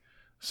beyond.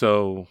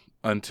 So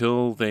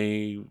until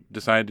they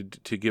decided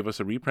to give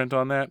us a reprint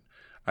on that,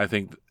 I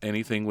think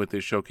anything with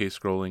this showcase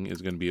scrolling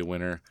is going to be a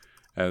winner,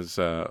 as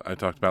I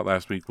talked about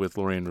last week with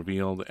Lorien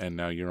Revealed, and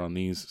now you're on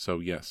these. So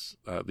yes,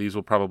 these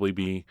will probably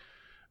be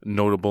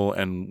notable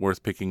and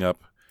worth picking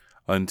up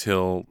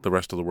until the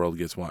rest of the world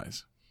gets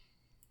wise.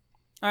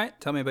 All right,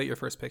 tell me about your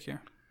first pick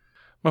here.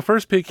 My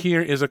first pick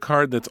here is a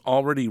card that's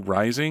already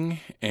rising,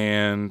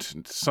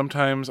 and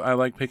sometimes I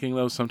like picking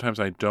those, sometimes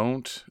I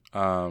don't.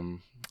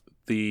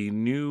 The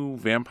new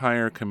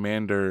Vampire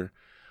Commander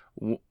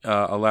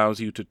allows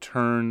you to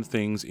turn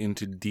things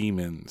into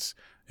demons,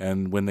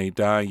 and when they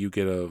die, you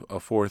get a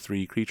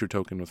 4/3 creature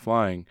token with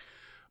flying.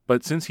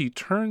 But since he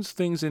turns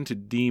things into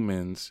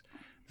demons,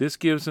 this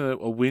gives a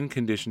win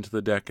condition to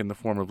the deck in the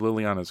form of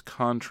Liliana's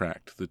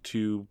Contract, the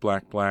 2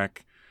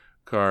 black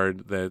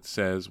card that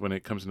says when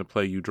it comes into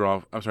play, you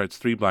draw... I'm sorry, it's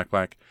 3 black.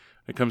 When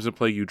it comes into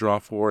play, you draw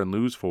 4 and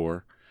lose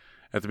 4.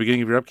 At the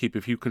beginning of your upkeep,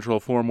 if you control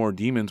 4 or more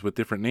demons with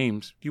different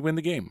names, you win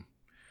the game.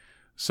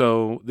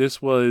 So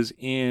this was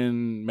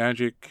in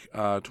Magic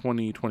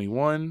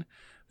 2021.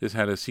 This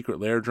had a secret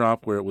lair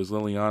drop where it was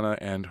Liliana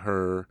and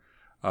her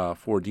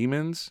 4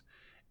 demons.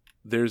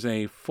 There's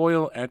a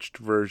foil etched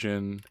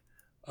version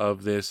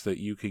of this that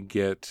you could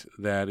get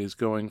that is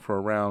going for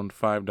around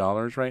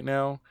 $5 right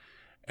now.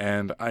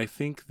 And I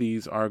think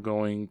these are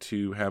going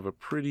to have a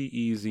pretty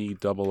easy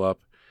double up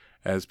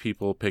as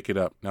people pick it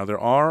up. Now, there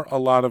are a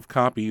lot of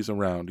copies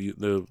around.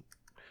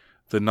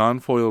 The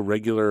non-foil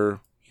regular,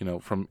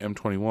 from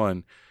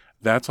M21,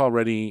 that's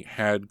already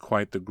had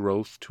quite the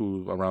growth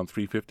to around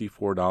 $3.50,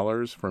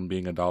 $4 from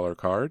being a dollar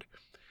card.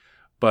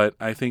 But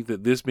I think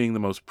that this being the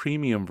most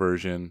premium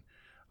version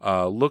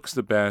looks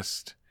the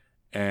best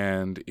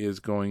and is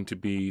going to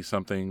be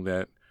something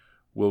that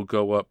will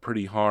go up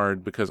pretty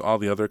hard because all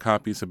the other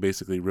copies have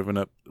basically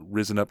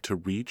risen up to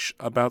reach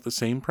about the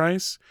same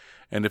price.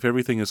 And if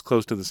everything is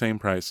close to the same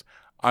price,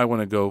 I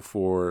want to go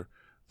for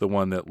the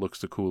one that looks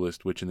the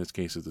coolest, which in this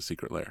case is the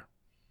Secret Lair.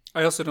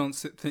 I also don't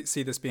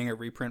see this being a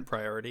reprint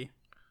priority.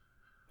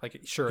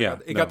 Like, sure, Yeah,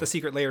 it got the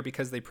Secret Lair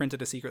because they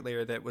printed a Secret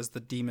Lair that was the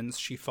demons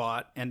she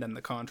fought and then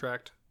the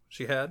contract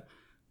she had.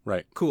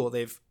 Right. Cool,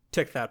 they've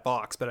ticked that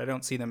box, but I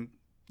don't see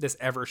this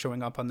ever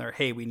showing up on their,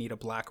 hey, we need a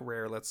black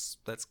rare, let's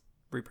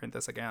reprint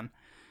this again.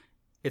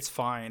 It's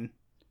fine.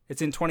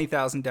 It's in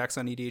 20,000 decks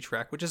on EDH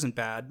Rec, which isn't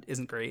bad,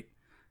 isn't great.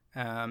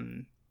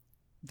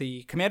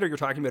 The commander you're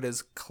talking about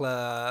is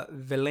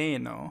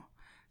Claveleno,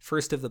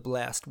 First of the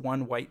Blessed,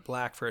 1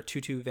 white-black for a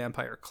 2/2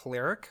 vampire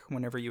cleric.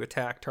 Whenever you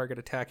attack, target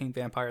attacking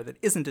vampire that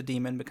isn't a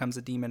demon becomes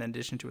a demon in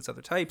addition to its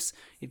other types.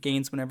 It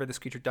gains whenever this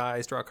creature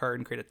dies, draw a card,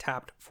 and create a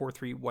tapped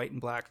 4/3 white and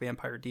black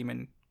vampire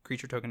demon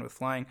creature token with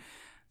flying.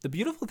 The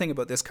beautiful thing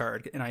about this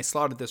card, and I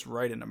slotted this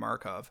right into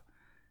Markov,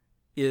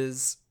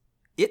 is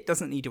it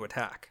doesn't need to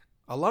attack.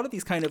 A lot of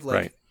these kind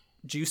of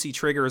juicy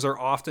triggers are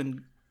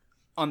often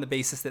on the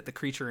basis that the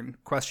creature in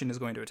question is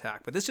going to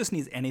attack, but this just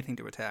needs anything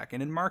to attack.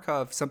 And in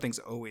Markov, something's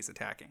always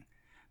attacking.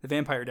 The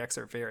vampire decks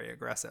are very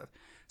aggressive.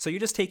 So you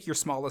just take your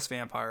smallest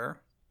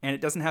vampire, and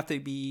it doesn't have to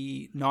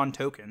be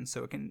non-token.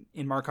 So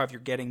in Markov,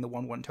 you're getting the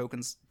 1/1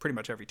 tokens pretty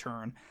much every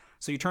turn.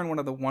 So you turn one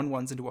of the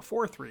 1/1s into a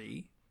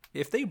 4/3.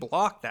 If they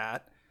block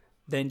that,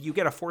 then you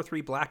get a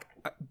 4/3 black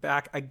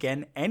back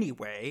again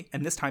anyway,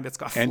 and this time it's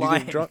got flying. And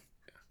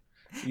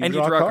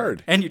you draw a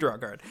card. And you draw a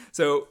card.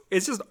 So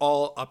it's just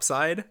all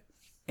upside.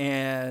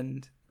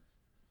 And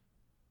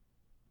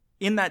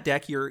in that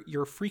deck,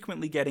 you're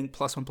frequently getting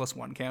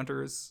 +1/+1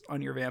 counters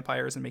on your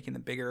vampires and making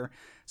them bigger.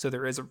 So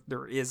there is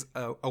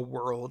a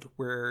world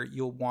where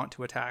you'll want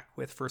to attack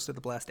with First of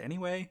the Blessed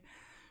anyway.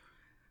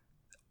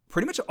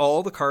 Pretty much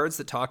all the cards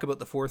that talk about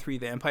the 4/3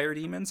 vampire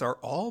demons are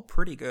all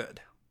pretty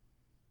good.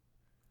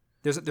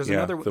 There's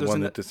another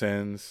one that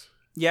descends.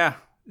 Yeah,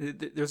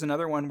 there's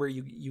another one where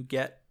you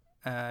get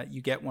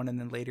one and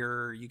then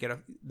later you get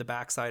the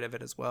backside of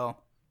it as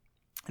well.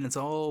 And it's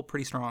all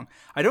pretty strong.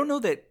 I don't know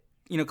that,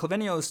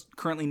 Clavenio is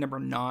currently number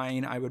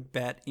 9. I would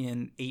bet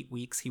in 8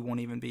 weeks he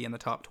won't even be in the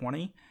top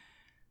 20.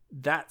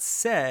 That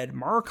said,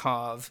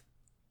 Markov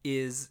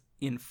is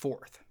in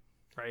 4th,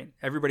 right?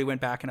 Everybody went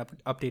back and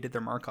updated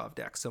their Markov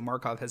deck. So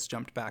Markov has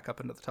jumped back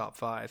up into the top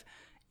 5.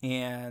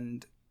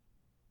 And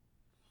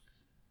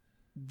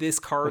this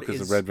card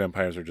because the red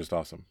vampires are just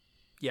awesome.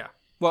 Yeah.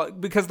 Well,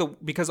 because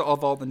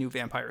of all the new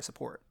vampire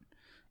support.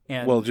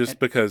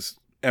 Because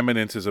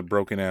Eminence is a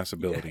broken ass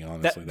ability,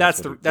 honestly.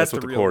 That's what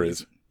the real core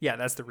reason. is. Yeah,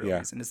 that's the real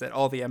reason, is that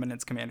all the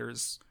Eminence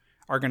commanders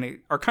are kind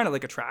of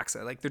like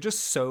Atraxa. Like, they're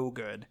just so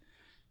good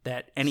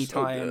that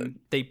anytime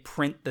they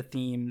print the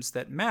themes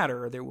that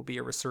matter, there will be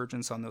a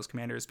resurgence on those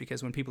commanders,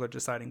 because when people are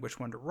deciding which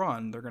one to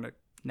run, they're going to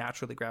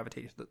naturally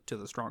gravitate to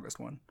the strongest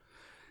one.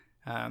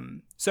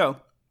 I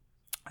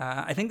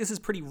think this is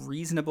pretty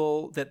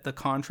reasonable that the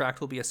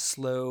contract will be a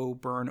slow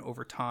burn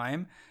over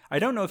time. I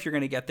don't know if you're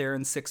going to get there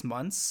in 6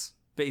 months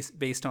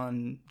based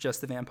on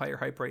just the vampire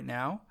hype right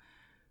now.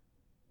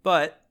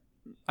 But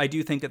I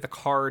do think that the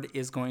card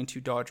is going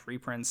to dodge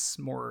reprints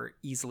more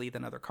easily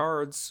than other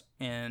cards.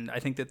 And I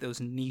think that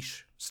those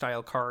niche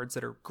style cards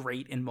that are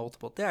great in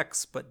multiple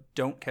decks but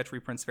don't catch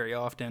reprints very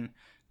often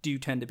do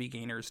tend to be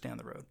gainers down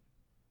the road.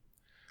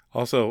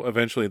 Also,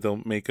 eventually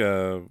they'll make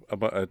a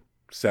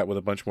set with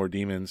a bunch more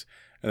demons,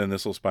 and then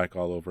this will spike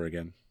all over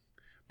again.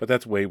 But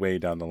that's way, way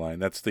down the line.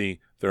 That's there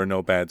are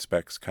no bad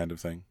specs kind of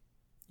thing.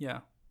 Yeah.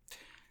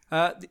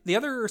 The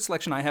other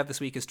selection I have this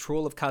week is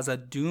Troll of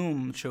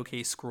Khazad-dûm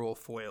Showcase Scroll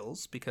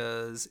foils,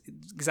 because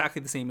it's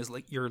exactly the same as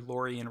like your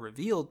Lorien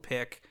Revealed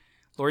pick.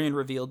 Lorien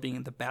Revealed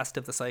being the best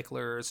of the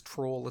cyclers,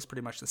 Troll is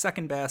pretty much the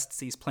second best,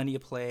 sees plenty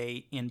of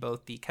play in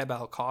both the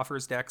Cabal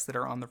Coffers decks that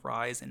are on the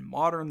rise in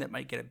Modern that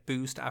might get a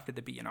boost after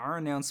the BNR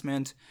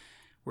announcement,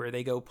 where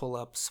they go pull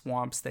up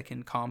swamps that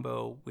can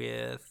combo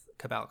with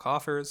Cabal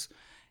Coffers.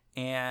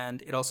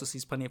 And it also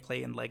sees plenty of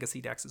play in Legacy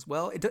decks as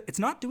well. It's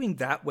not doing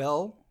that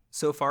well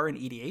so far in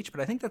EDH,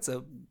 but I think that's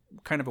a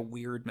kind of a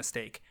weird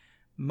mistake.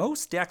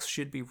 Most decks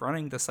should be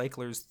running the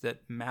cyclers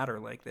that matter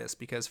like this,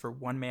 because for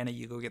 1 mana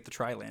you go get the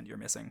Tri-land you're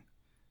missing.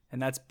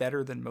 And that's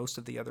better than most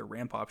of the other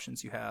ramp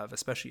options you have,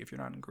 especially if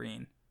you're not in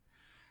green.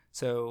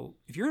 So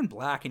if you're in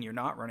black and you're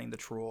not running the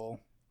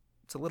Troll,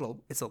 it's a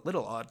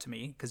little odd to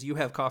me because you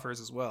have coffers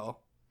as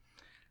well.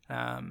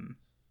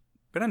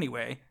 But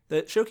anyway,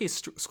 the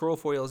Showcase Scroll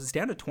Foils is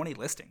down to 20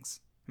 listings.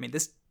 I mean,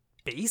 this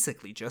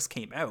basically just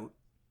came out,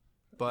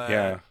 but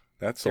yeah,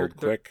 that sold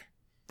quick.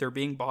 They're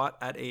being bought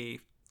at a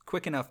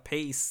quick enough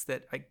pace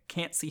that I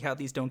can't see how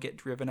these don't get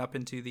driven up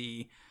into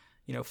the,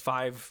 $5,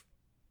 $6,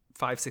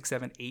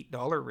 $7,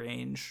 $8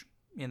 range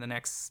in the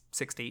next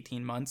 6 to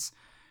 18 months.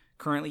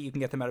 Currently, you can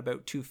get them at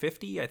about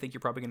 $250. I think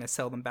you're probably going to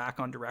sell them back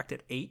on direct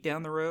at $8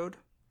 down the road.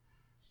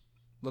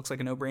 Looks like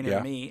a no-brainer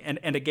to me.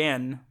 And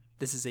again,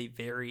 this is a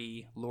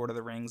very Lord of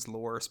the Rings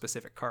lore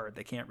specific card.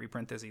 They can't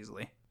reprint this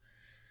easily.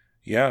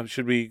 Yeah,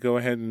 should we go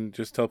ahead and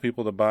just tell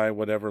people to buy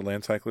whatever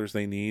land cyclers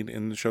they need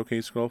in the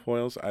Showcase Scroll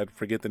Foils? I'd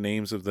forget the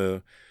names of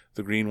the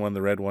green one,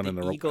 the red one, and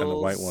the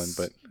white one.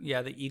 But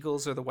yeah, the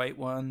Eagles are the white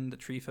one. The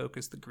Tree Folk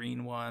is the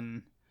green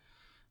one.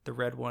 The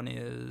red one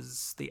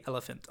is the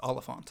Oliphant,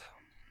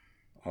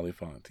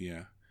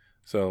 yeah.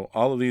 So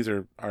all of these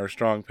are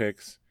strong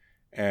picks,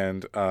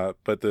 and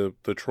but the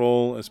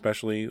Troll,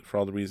 especially for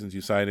all the reasons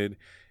you cited,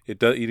 you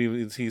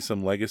even see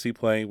some legacy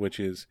play, which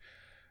is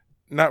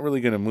not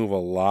really going to move a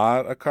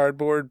lot of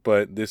cardboard,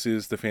 but this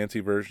is the fancy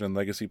version, and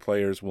legacy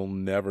players will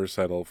never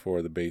settle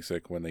for the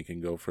basic when they can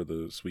go for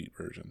the sweet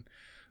version.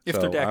 If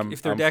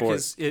their deck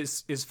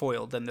is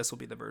foiled, then this will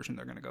be the version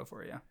they're going to go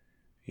for. Yeah.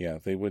 Yeah,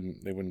 they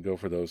wouldn't go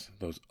for those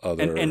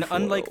other. And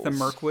foils. Unlike the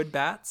Mirkwood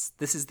bats,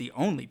 this is the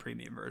only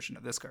premium version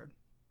of this card.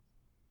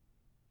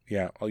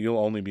 Yeah, you'll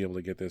only be able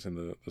to get this in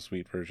the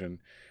sweet version,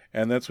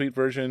 and that sweet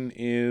version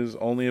is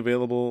only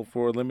available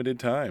for a limited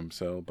time.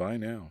 So buy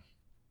now.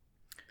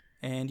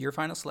 And your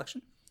final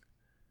selection?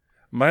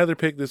 My other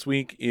pick this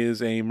week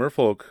is a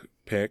Merfolk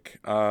pick.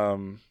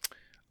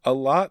 A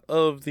lot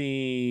of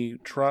the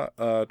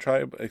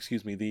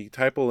the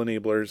typo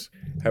enablers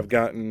have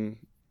gotten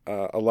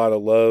a lot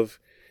of love,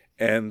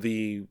 and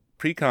the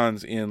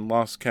precons in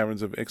Lost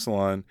Caverns of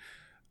Ixalan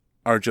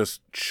are just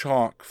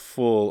chock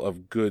full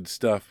of good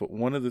stuff. But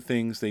one of the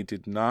things they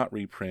did not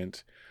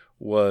reprint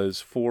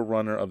was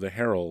Forerunner of the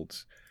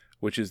Heralds,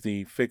 which is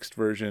the fixed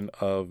version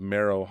of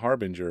Marrow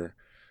Harbinger.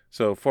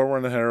 So Forerunner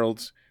of the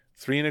Heralds,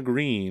 3 and a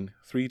green,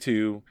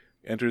 3/2,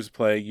 enters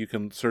play. You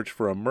can search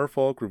for a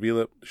Merfolk, reveal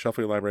it,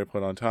 shuffle your library,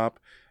 put it on top,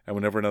 and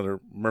whenever another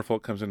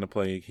Merfolk comes into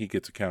play, he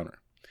gets a counter.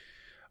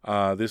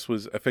 This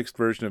was a fixed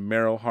version of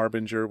Marrow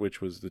Harbinger,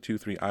 which was the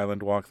 2/3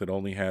 island walk that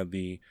only had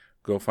the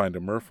go find a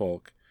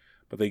Merfolk.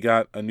 But they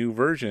got a new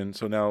version,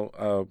 so now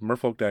a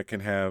Merfolk deck can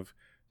have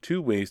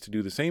 2 ways to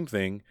do the same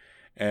thing,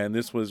 and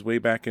this was way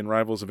back in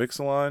Rivals of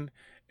Ixalan,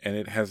 and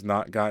it has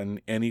not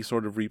gotten any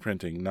sort of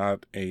reprinting.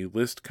 Not a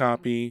list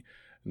copy,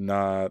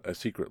 not a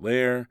secret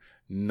lair,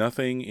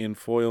 nothing in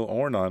foil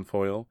or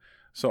non-foil.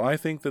 So I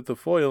think that the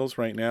foils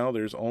right now,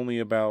 there's only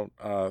about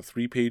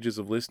 3 pages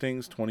of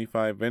listings,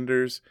 25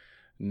 vendors,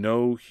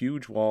 no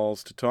huge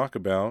walls to talk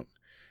about,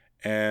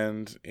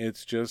 and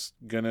it's just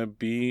going to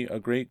be a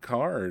great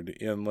card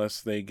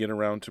unless they get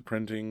around to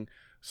printing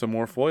some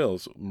more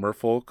foils.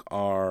 Merfolk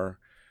are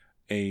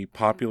a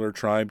popular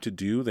tribe to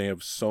do. They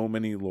have so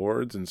many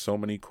lords and so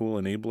many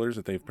cool enablers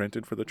that they've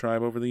printed for the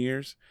tribe over the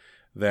years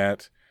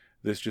that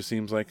this just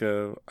seems like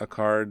a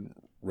card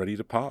ready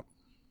to pop.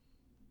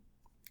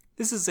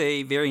 This is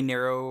a very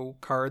narrow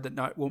card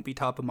that won't be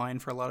top of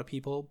mind for a lot of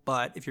people,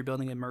 but if you're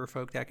building a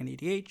Merfolk deck in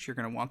EDH, you're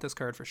going to want this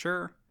card for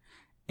sure.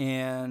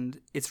 And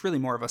it's really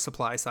more of a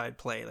supply side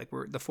play. Like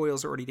the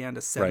foils are already down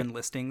to 7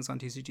 listings on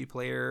TCG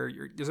Player.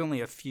 There's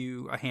only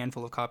a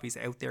handful of copies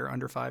out there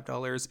under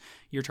 $5.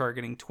 You're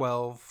targeting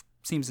 12.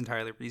 Seems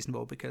entirely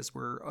reasonable because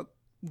we're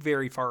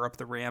very far up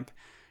the ramp,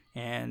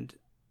 and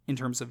in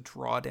terms of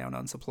drawdown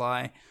on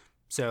supply.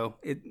 So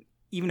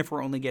even if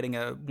we're only getting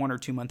a 1 or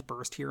 2 month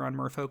burst here on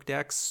Merfolk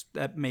decks,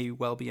 that may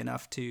well be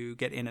enough to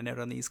get in and out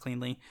on these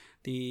cleanly.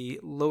 The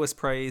lowest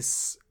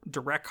price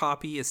direct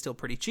copy is still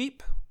pretty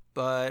cheap,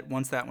 but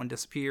once that one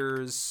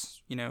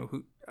disappears,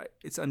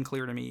 it's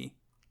unclear to me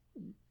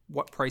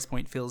what price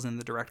point fills in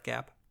the direct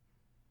gap.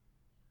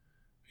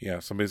 Yeah,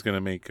 somebody's going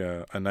to make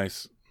a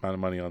nice amount of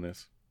money on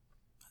this.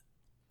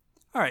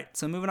 All right,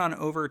 so moving on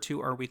over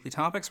to our weekly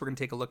topics, we're going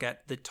to take a look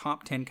at the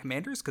top 10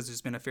 commanders because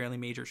there's been a fairly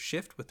major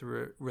shift with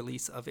the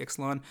release of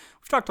Ixalan.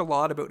 We've talked a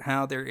lot about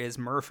how there is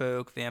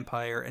Merfolk,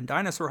 Vampire, and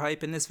Dinosaur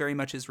hype, and this very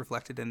much is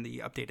reflected in the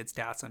updated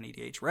stats on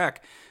EDH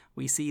Rec.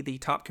 We see the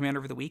top commander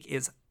of the week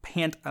is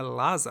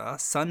Pantalaza,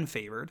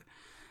 Sun-favored,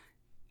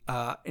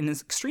 an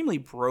extremely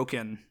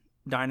broken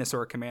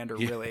dinosaur commander,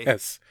 really.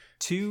 Yes,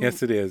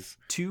 yes it is.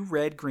 2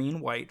 red,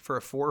 green, white for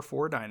a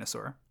 4/4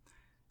 dinosaur.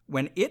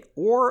 When it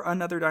or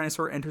another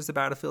dinosaur enters the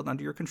battlefield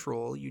under your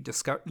control,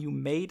 you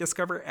may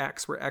discover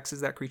X, where X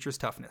is that creature's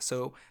toughness.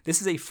 So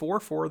this is a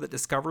 4/4 that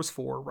discovers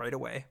 4 right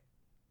away.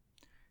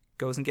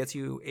 Goes and gets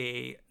you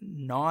a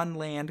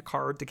non-land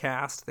card to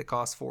cast that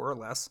costs 4 or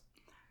less.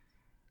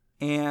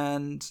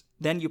 And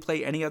then you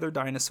play any other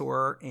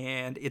dinosaur,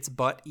 and its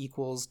butt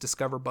equals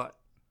discover butt,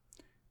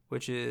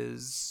 which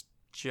is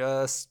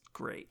just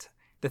great.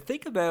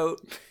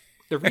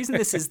 The reason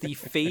this is the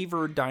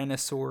favored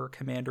dinosaur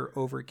commander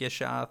over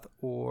Gishath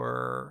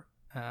or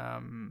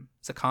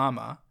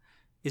Sakama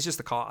is just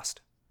the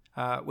cost.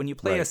 When you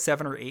play a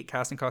 7 or 8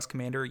 casting cost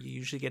commander, you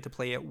usually get to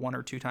play it 1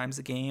 or 2 times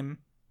a game,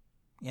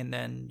 and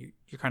then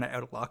you're kind of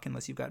out of luck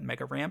unless you've got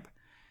mega ramp.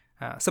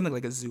 Something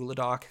like a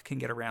Zuladoc can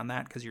get around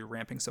that because you're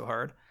ramping so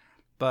hard.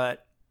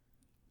 But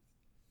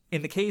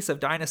in the case of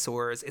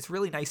dinosaurs, it's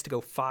really nice to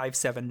go 5,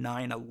 7,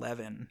 9,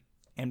 11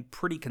 and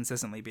pretty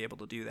consistently be able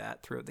to do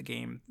that throughout the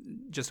game,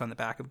 just on the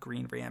back of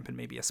green ramp and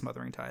maybe a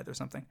Smothering Tithe or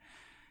something.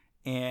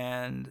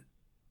 And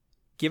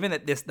given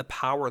that the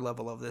power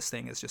level of this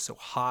thing is just so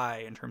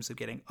high in terms of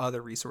getting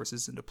other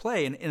resources into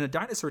play, and in a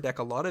dinosaur deck,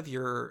 a lot of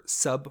your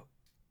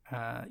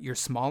your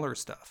smaller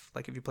stuff,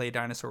 like if you play a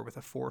dinosaur with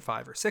a 4,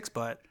 5, or 6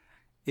 butt,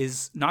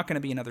 is not going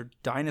to be another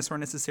dinosaur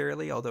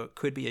necessarily, although it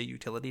could be a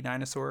utility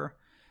dinosaur.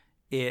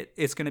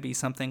 It's going to be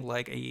something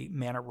like a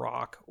Mana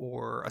Rock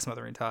or a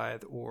Smothering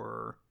Tithe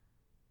or,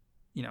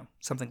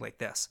 something like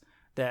this.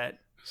 That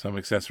some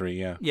accessory,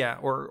 yeah. Yeah,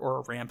 or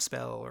a ramp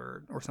spell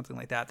or something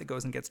like that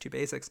goes and gets 2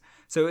 basics.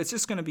 So it's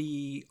just going to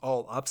be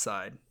all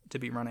upside to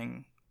be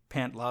running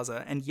Pant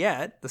Laza. And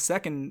yet, the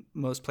second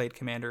most played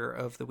commander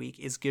of the week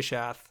is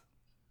Gishath.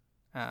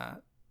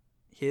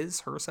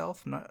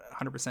 Herself? I'm not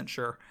 100%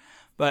 sure.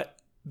 But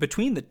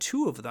between the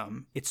two of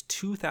them, it's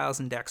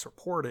 2,000 decks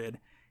reported,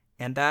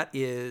 and that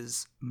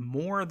is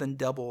more than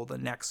double the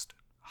next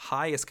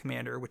highest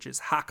commander, which is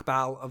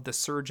Hakbal of the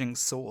Surging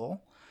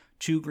Soul.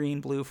 2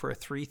 green-blue for a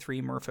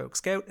 3/3 Merfolk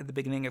Scout. At the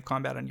beginning of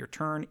combat on your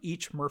turn,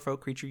 each Merfolk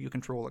creature you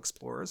control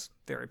explores.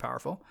 Very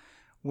powerful.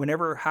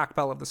 Whenever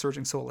Hakbal of the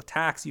Surging Soul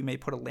attacks, you may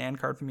put a land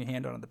card from your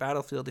hand onto the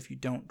battlefield. If you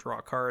don't, draw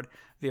a card.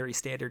 Very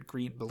standard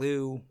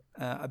green-blue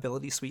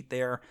ability suite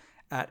there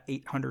at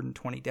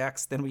 820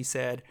 decks. Then we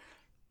said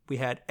we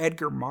had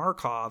Edgar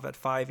Markov at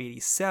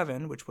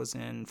 587, which was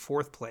in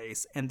 4th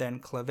place, and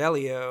then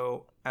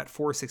Clavelio at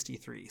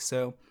 463.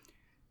 So,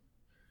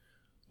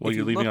 well,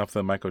 you're leaving off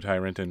the Myco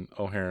Tyrant and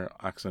O'Hare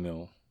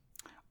Oxenil.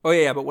 Oh,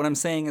 yeah, but what I'm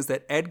saying is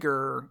that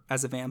Edgar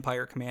as a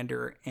vampire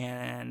commander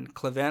and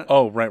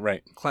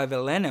right.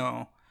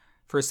 Claveleno,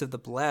 First of the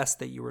Blessed,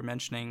 that you were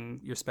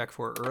mentioning your spec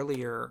for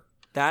earlier,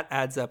 that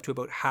adds up to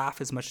about half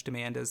as much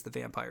demand as the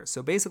vampires.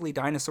 So basically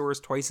dinosaurs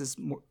twice as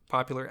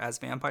popular as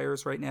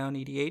vampires right now in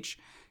EDH,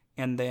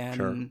 and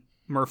then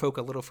Merfolk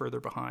a little further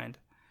behind.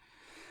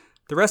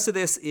 The rest of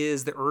this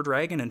is the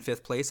Ur-Dragon in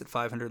 5th place at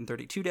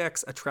 532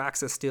 decks.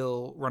 Atraxa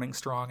still running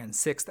strong in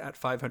 6th at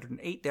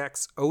 508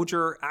 decks.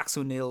 Oger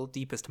Axonil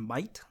Deepest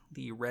Might,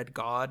 the red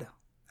god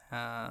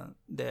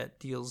that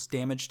deals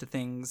damage to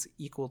things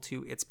equal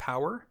to its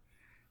power,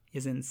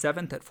 is in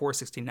 7th at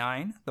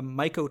 469. The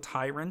Myco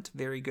Tyrant,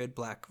 very good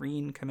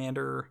black-green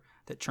commander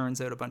that churns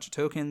out a bunch of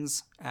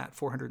tokens at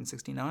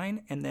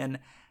 469. And then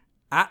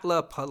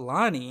Atla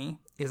Palani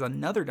is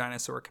another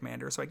dinosaur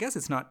commander. So I guess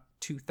it's not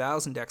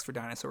 2,000 decks for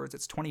dinosaurs.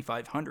 It's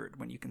 2,500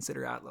 when you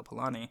consider Atla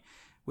Palani,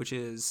 which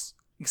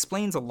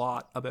explains a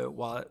lot about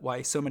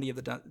why so many of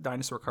the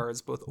dinosaur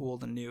cards, both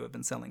old and new, have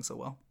been selling so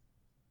well.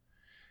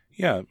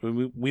 Yeah,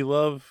 we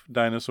love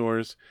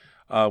dinosaurs.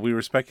 We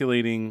were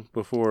speculating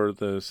before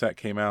the set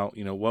came out,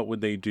 what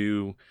would they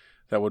do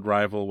that would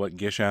rival what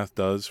Gishath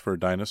does for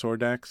dinosaur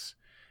decks?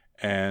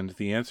 And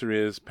the answer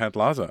is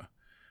Pantlaza.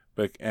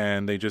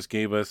 And they just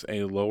gave us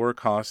a lower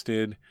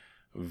costed,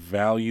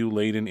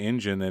 value-laden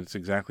engine that's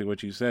exactly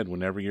what you said.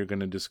 Whenever you're going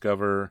to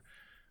discover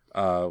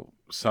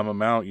some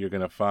amount, you're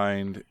going to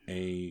find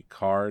a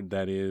card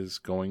that is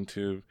going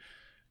to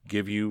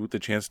give you the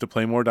chance to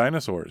play more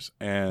dinosaurs.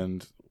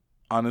 And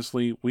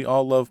honestly, we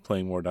all love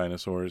playing more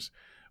dinosaurs.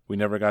 We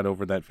never got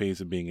over that phase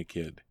of being a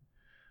kid.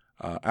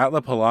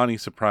 Atla Palani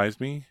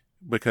surprised me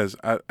because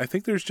I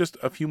think there's just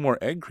a few more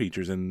egg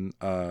creatures in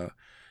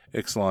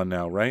Ixalan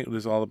now, right? It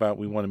was all about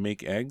we want to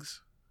make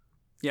eggs.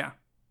 Yeah.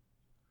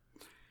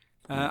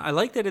 I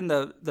like that in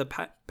the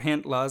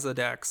Pantlaza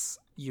decks,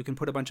 you can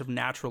put a bunch of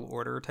natural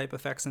order type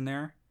effects in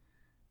there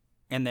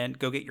and then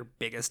go get your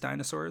biggest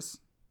dinosaurs.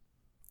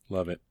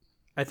 Love it.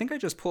 I think I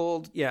just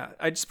pulled a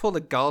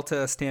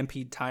Galta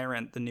Stampede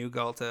Tyrant, the new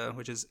Galta,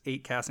 which is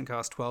 8 casting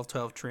cost,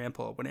 12/12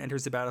 trample. When it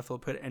enters the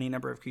battlefield, put any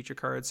number of creature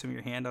cards from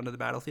your hand onto the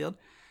battlefield.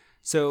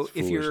 So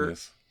if your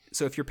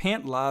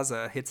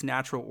Pantlaza hits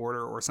natural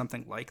order or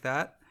something like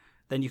that,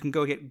 then you can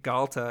go get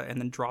Galta and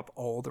then drop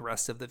all the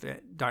rest of the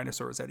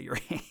dinosaurs out of your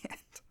hand.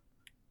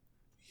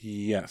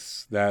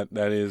 Yes, that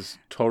is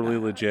totally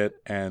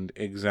legit and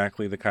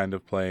exactly the kind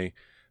of play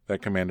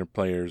that Commander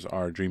players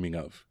are dreaming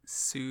of.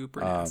 Super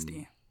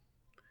nasty.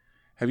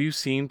 Have you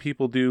seen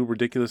people do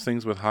ridiculous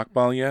things with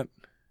Hakbal yet?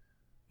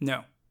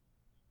 No.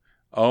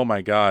 Oh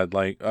my God!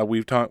 Like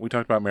we talked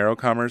about Marrow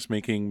Commerce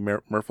making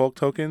Merfolk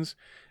tokens.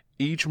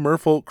 Each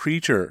Merfolk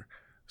creature,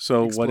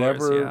 so Explores,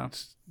 whatever. Yeah.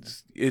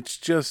 It's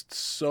just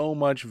so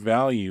much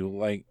value.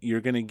 Like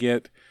you're gonna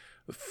get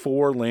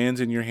 4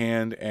 lands in your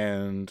hand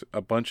and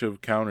a bunch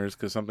of counters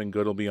because something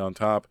good will be on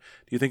top.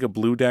 Do you think a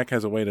blue deck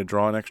has a way to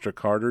draw an extra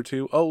card or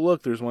two? Oh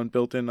look, there's one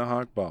built into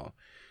Hakbal.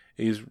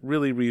 He's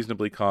really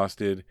reasonably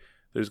costed.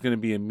 There's going to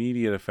be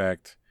immediate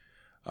effect.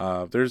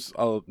 There's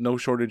no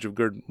shortage of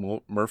good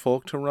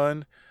Merfolk to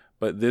run,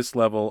 But this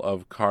level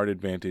of card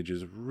advantage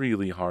is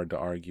really hard to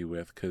argue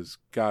with because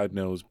God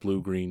knows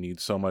blue-green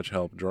needs so much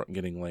help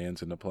getting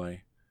lands into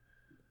play.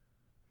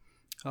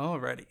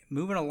 Alrighty,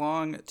 moving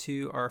along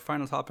to our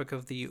final topic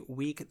of the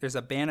week. There's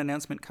a ban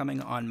announcement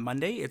coming on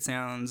Monday. It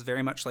sounds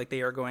very much like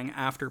they are going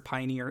after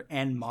Pioneer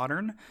and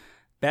Modern.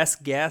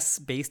 Best guess,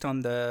 based on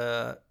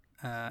the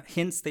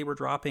hints they were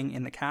dropping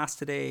in the cast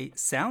today,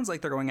 sounds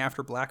like they're going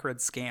after Black-Red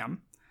Scam.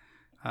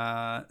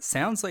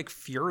 Sounds like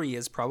Fury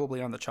is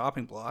probably on the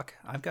chopping block.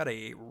 I've got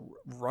a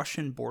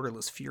Russian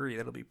borderless Fury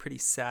that'll be pretty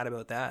sad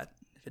about that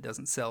if it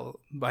doesn't sell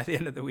by the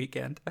end of the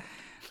weekend.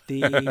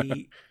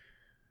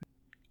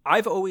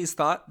 I've always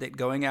thought that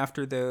going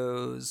after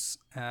those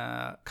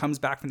comes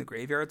back from the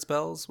graveyard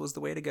spells was the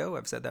way to go.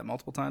 I've said that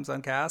multiple times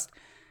on cast.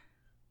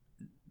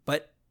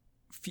 But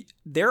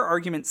their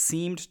argument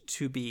seemed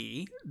to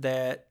be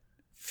that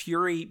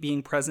Fury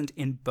being present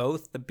in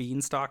both the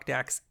Beanstalk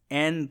decks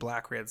and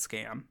Black-Red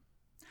Scam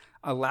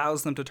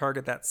allows them to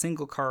target that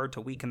single card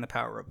to weaken the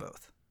power of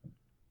both.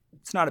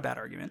 It's not a bad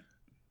argument.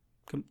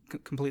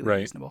 Completely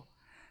reasonable.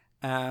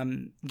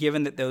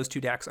 Given that those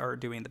two decks are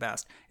doing the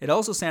best. It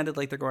also sounded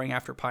like they're going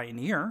after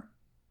Pioneer,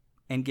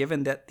 and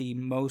given that the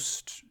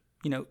most,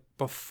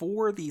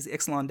 before these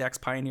Ixalan decks,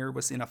 Pioneer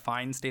was in a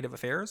fine state of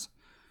affairs.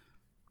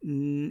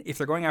 If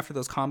they're going after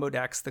those combo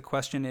decks, the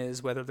question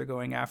is whether they're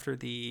going after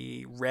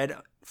the red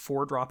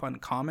 4-drop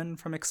uncommon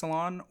from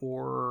Ixalan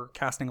or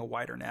casting a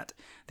wider net.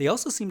 They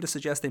also seem to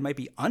suggest they might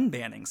be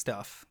unbanning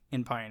stuff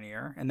in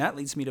Pioneer, and that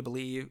leads me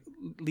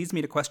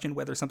to question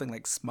whether something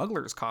like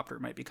Smuggler's Copter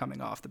might be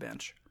coming off the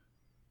bench.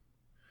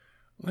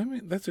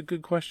 That's a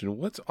good question.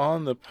 What's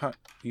on the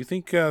you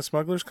think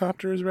Smuggler's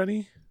Copter is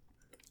ready?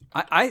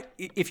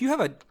 If you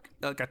have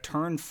a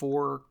turn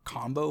 4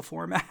 combo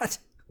format,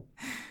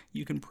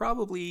 you can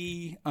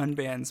probably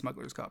unban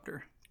Smuggler's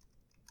Copter.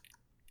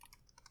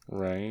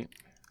 Right.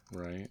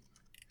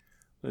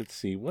 Let's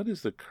see. What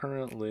is the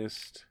current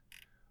list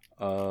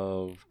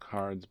of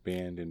cards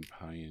banned in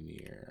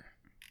Pioneer?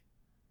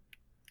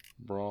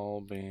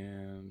 Brawl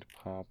banned,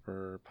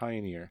 Pauper,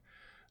 Pioneer.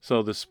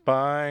 So the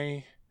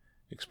Spy,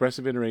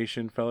 Expressive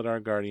Iteration,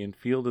 Felidar Guardian,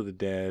 Field of the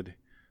Dead,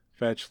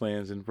 Fetch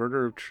Lands,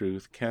 Inverter of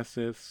Truth,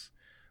 Kessith,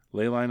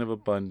 Leyline of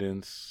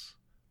Abundance,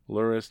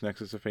 Lurrus,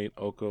 Nexus of Fate,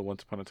 Oko,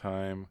 Once Upon a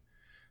Time,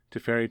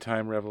 Teferi,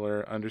 Time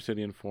Reveler,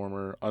 Undercity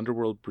Informer,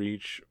 Underworld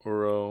Breach,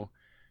 Uro,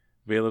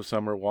 Veil of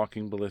Summer,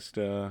 Walking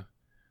Ballista,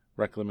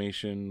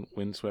 Reclamation,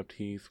 Windswept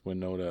Heath,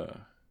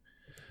 Winota.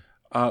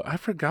 I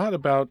forgot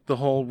about the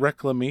whole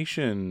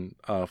Reclamation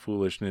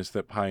foolishness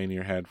that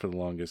Pioneer had for the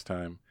longest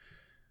time.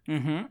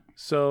 Mm-hmm.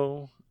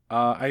 So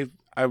I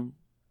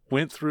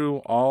went through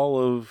all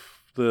of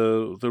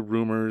the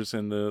rumors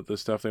and the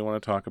stuff they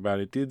want to talk about.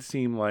 It did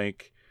seem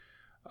like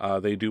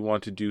they do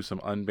want to do some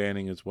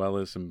unbanning as well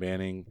as some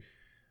banning.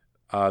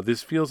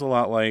 This feels a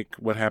lot like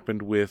what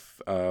happened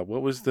with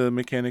what was the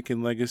mechanic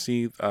in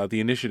Legacy? The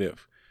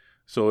Initiative.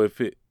 So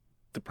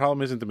the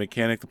problem isn't the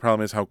mechanic, the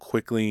problem is how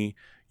quickly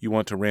you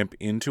want to ramp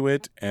into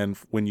it, and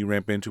when you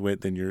ramp into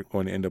it, then you're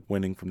going to end up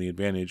winning from the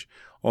advantage.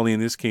 Only in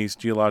this case,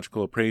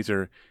 Geological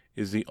Appraiser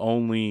is the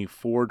only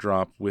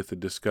 4-drop with a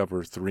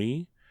Discover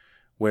 3,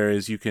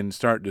 whereas you can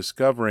start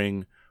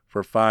discovering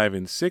for 5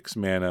 and 6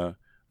 mana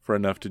for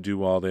enough to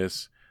do all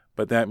this,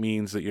 but that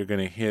means that you're going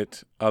to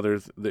hit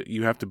that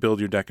you have to build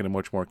your deck in a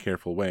much more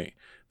careful way.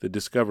 The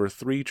Discover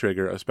 3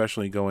 trigger,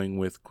 especially going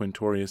with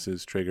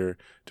Quintorius's trigger,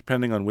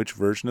 depending on which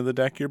version of the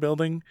deck you're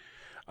building,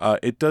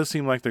 it does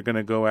seem like they're going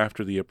to go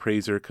after the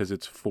Appraiser because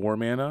it's 4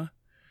 mana,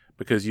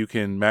 because you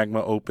can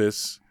Magma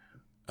Opus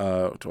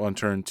on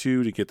turn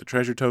 2 to get the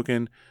treasure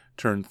token.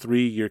 Turn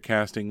 3, you're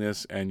casting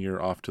this, and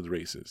you're off to the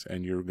races,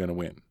 and you're going to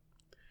win.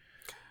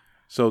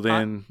 So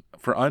then,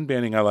 for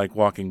unbanning, I like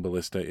Walking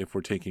Ballista if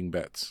we're taking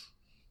bets.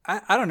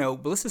 I don't know.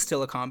 Ballista's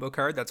still a combo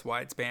card. That's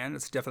why it's banned.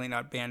 It's definitely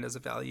not banned as a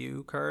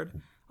value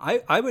card.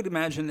 I would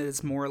imagine that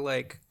it's more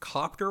like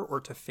Copter or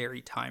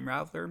Teferi Time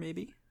Raveler,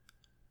 maybe.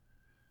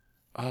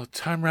 Oh,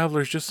 Time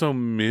Raveler is just so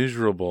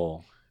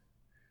miserable.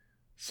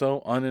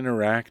 So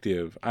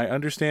uninteractive. I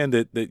understand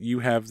that you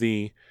have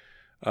the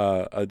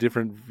a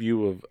different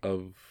view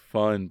of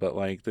fun, but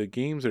like the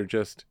games are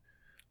just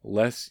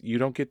less, you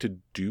don't get to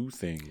do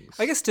things.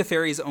 I guess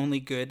Teferi is only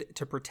good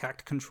to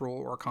protect, control,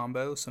 or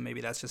combo, so maybe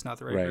that's just not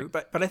the right route.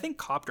 But I think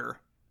Copter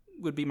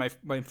would be my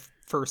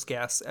first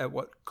guess at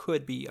what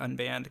could be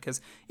unbanned,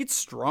 because it's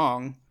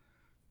strong,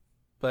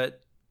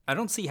 but I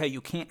don't see how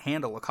you can't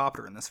handle a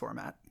Copter in this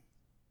format.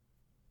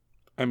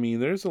 I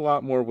mean, there's a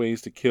lot more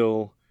ways to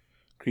kill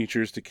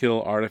creatures, to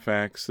kill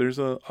artifacts. There's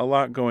a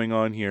lot going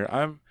on here.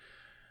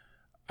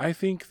 I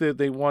think that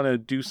they want to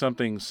do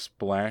something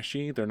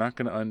splashy. They're not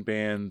going to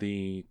unban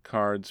the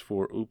cards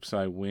for Oops,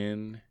 I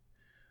Win.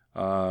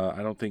 I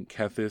don't think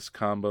Kethis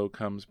combo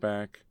comes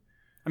back.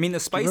 I mean,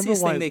 the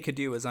spiciest thing they could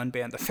do is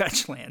unban the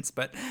fetch lands,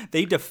 but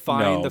they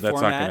define the format. No,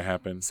 that's not going to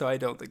happen. So I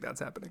don't think that's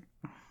happening.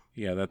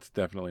 Yeah, that's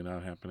definitely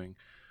not happening.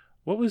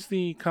 What was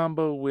the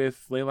combo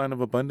with Leyline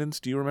of Abundance?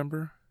 Do you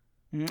remember?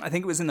 I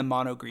think it was in the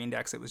mono green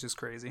decks. It was just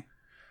crazy.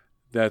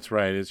 That's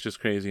right. It's just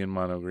crazy in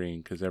mono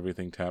green because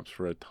everything taps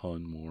for a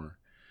ton more.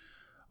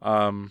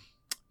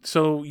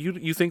 So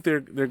you think they're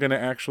going to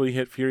actually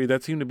hit Fury?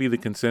 That seemed to be the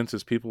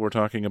consensus. People were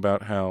talking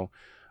about how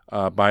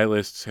buy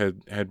lists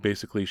had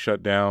basically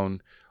shut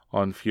down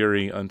on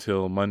Fury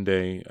until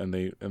Monday, and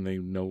they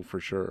know for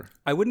sure.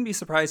 I wouldn't be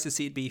surprised to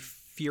see it be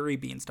Fury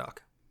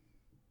Beanstalk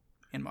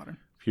in Modern.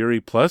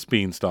 Fury plus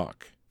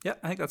Beanstalk. Yeah,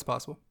 I think that's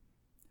possible.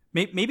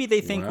 Maybe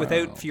they think Wow.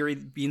 without Fury,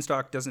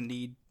 Beanstalk doesn't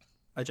need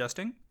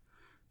adjusting.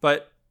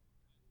 But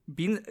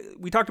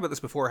we talked about this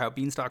before, how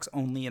Beanstalk's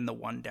only in the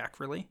one deck,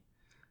 really.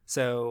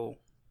 So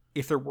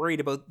if they're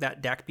worried about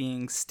that deck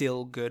being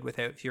still good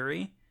without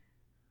Fury,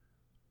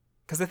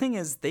 because the thing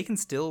is, they can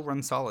still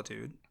run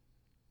Solitude.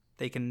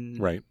 They can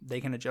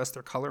adjust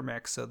their color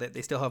mix so that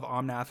they still have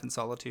Omnath and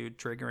Solitude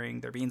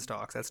triggering their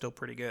Beanstalks. That's still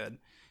pretty good.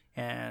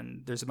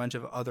 And there's a bunch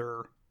of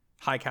other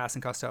high cast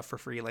and cost stuff for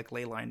free, like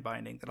Leyline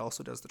Binding, that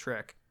also does the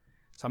trick.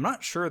 So I'm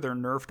not sure they're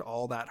nerfed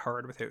all that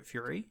hard without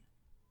Fury.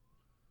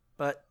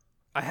 But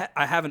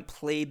I haven't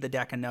played the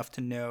deck enough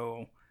to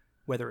know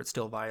whether it's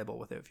still viable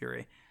without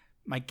Fury.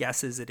 My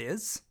guess is it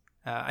is.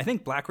 I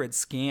think Black Red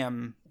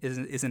Scam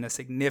is in a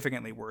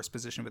significantly worse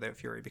position without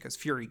Fury, because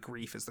Fury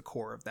Grief is the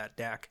core of that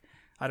deck.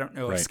 I don't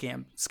know if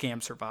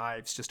Scam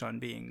survives just on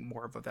being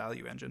more of a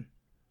value engine.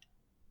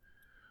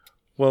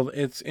 Well,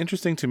 it's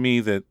interesting to me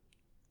that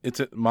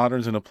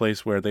Modern's in a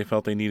place where they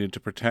felt they needed to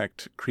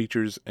protect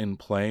creatures in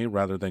play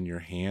rather than your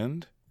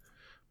hand,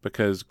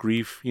 because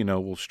Grief,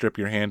 will strip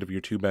your hand of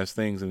your two best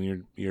things,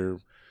 and you're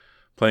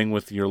playing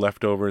with your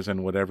leftovers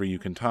and whatever you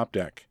can top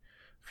deck.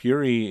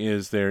 Fury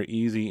is their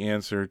easy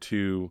answer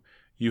to,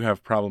 you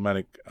have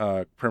problematic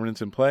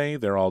permanents in play,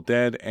 they're all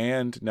dead,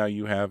 and now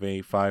you have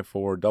a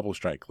 5/4 double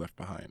strike left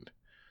behind.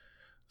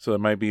 So it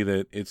might be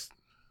that it's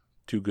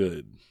too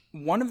good.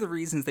 One of the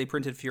reasons they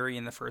printed Fury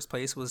in the first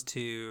place was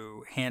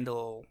to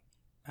handle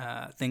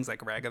things like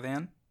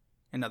Ragavan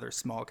and other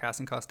small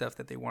casting cost stuff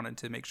that they wanted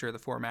to make sure the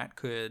format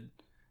could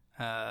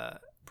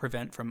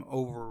prevent from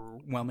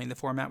overwhelming the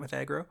format with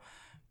aggro.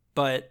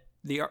 But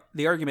the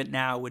argument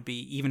now would be,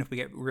 even if we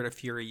get rid of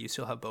Fury, you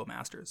still have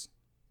Bowmasters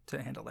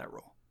to handle that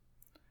role.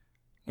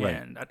 Right.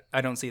 And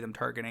I don't see them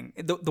targeting...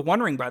 The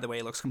One Ring, by the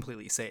way, looks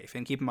completely safe.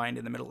 And keep in mind,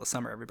 in the middle of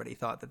summer, everybody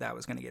thought that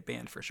was going to get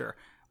banned for sure.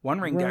 One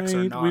Ring decks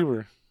are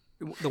not...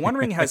 The One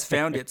Ring has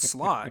found its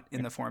slot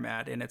in the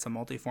format, and it's a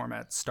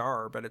multi-format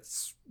star, but it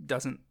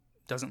doesn't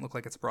look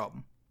like it's a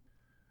problem.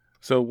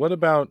 So what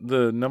about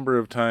the number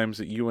of times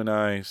that you and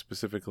I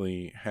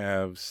specifically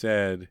have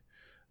said,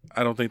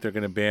 I don't think they're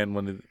going to ban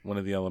one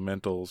of the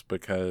elementals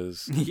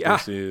because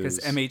this is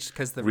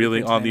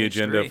really on the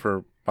agenda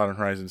for Modern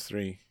Horizons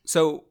 3.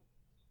 So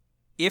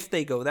if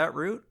they go that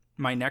route,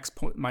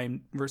 my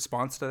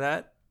response to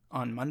that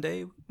on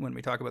Monday, when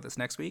we talk about this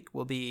next week,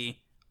 will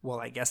be, well,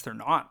 I guess they're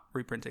not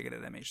reprinting it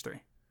at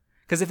MH3.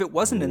 Because if it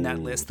wasn't in that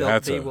list,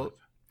 they will...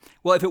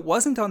 Well, if it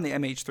wasn't on the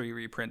MH3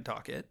 reprint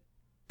docket,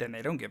 then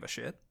they don't give a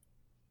shit.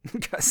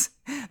 Because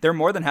they're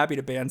more than happy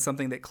to ban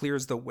something that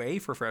clears the way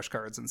for fresh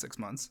cards in 6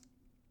 months.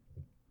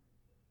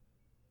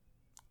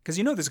 Because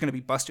there's going to be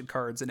busted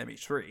cards in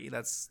MH3.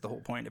 That's the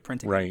whole point of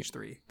printing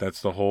MH3.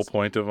 That's the whole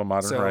point of a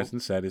Modern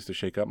Horizons set, is to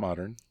shake up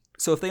Modern.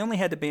 So if they only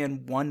had to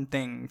ban one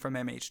thing from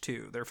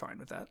MH2, they're fine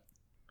with that.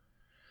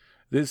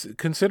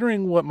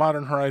 Considering what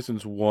Modern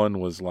Horizons 1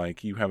 was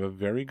like, you have a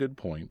very good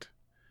point.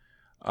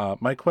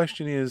 My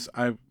question is,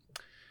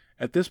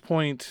 at this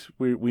point,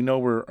 we know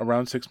we're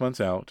around 6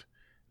 months out.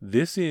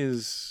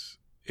 Has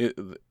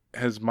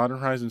Modern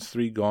Horizons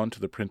 3 gone to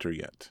the printer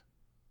yet?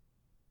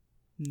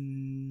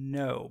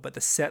 No, but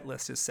the set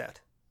list is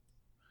set.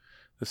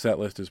 The set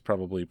list is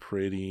probably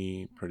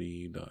pretty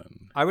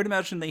done. I would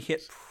imagine they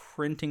hit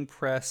printing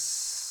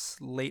press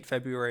late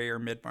February or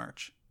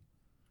mid-March.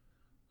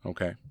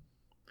 Okay.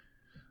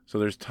 So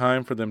there's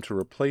time for them to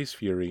replace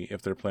Fury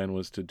if their plan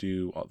was to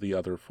do the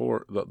other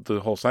four,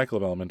 the whole cycle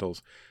of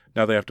elementals.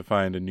 Now they have to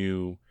find a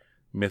new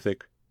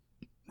Mythic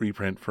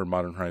reprint for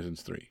Modern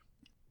Horizons 3.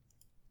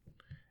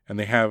 And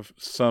they have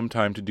some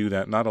time to do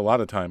that. Not a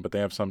lot of time, but they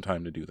have some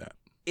time to do that.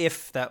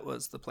 If that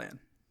was the plan.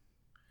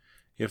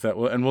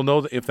 And we'll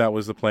know if that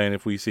was the plan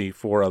if we see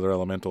 4 other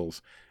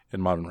elementals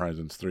in Modern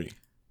Horizons 3.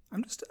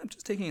 I'm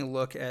just taking a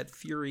look at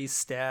Fury's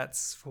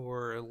stats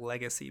for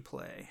legacy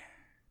play.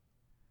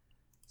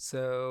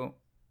 So,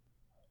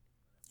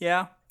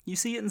 yeah, you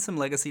see it in some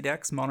legacy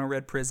decks: Mono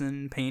Red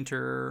Prison,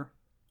 Painter,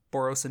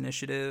 Boros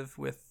Initiative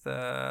with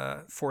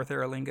 4th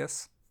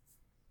Aerolingus.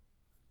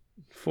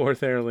 4th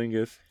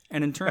Aerolingus.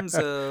 And in terms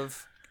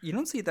of, you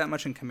don't see it that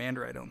much in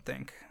Commander, I don't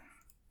think.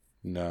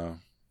 No.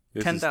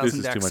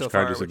 10,000 decks so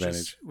far,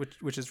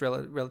 which is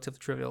relatively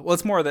trivial. Well,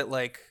 it's more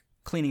that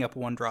cleaning up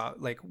one draw,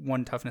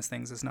 one toughness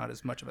things is not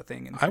as much of a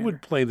thing in Commander. I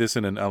would play this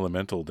in an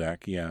elemental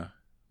deck, yeah,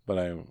 but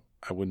I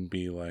wouldn't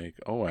be like,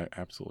 oh, I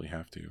absolutely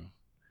have to.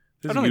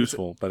 This is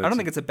useful, but I don't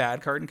think it's a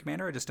bad card in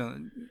Commander. I just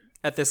don't.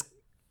 At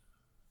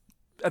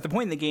the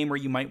point in the game where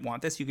you might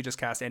want this, you could just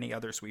cast any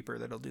other sweeper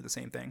that'll do the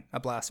same thing. A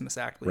Blasphemous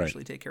Act will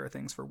usually take care of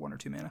things for 1 or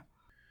 2 mana.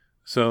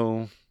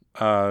 So,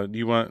 do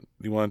you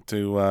want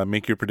to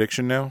make your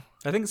prediction now?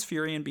 I think it's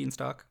Fury and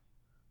Beanstalk,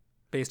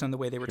 based on the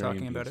way they were Fury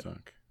talking and about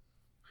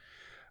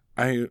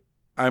Beanstalk.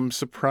 I'm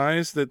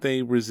surprised that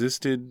they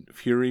resisted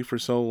Fury for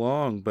so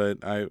long, but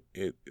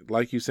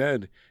like you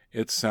said,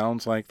 it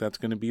sounds like that's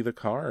going to be the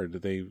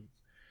card.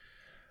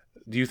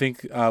 Do you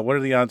think, what are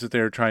the odds that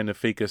they're trying to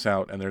fake us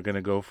out and they're going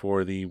to go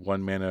for the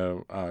 1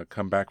 mana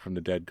come back from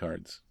the dead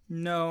cards?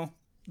 No.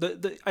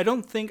 I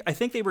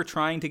think they were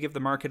trying to give the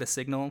market a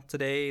signal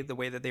today, the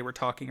way that they were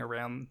talking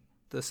around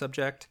the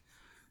subject.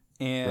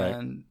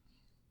 And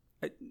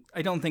right.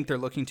 I don't think they're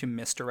looking to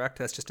misdirect.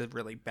 That's just a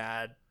really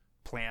bad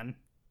plan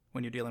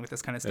when you're dealing with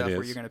this kind of stuff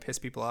where you're going to piss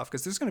people off.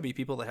 Because there's going to be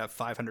people that have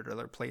 500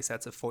 other play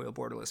sets of foil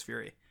borderless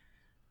Fury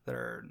that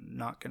are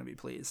not going to be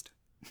pleased.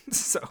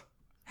 So...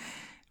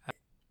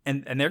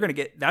 And they're going to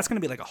get... That's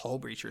going to be like a hull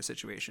breacher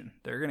situation.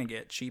 They're going to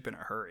get cheap in a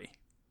hurry.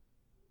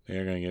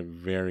 They're going to get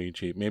very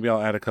cheap. Maybe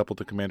I'll add a couple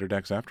to Commander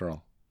decks after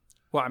all.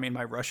 Well, I mean,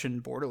 my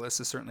Russian borderless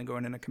is certainly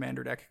going in a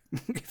Commander deck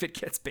if it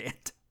gets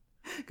banned.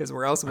 Because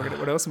what else am I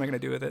going to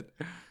do with it?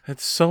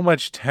 That's so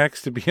much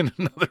text to be in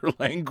another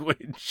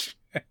language.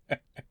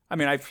 I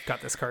mean, I've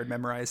got this card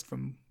memorized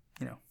from,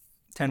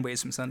 10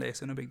 ways from Sunday,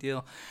 so no big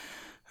deal.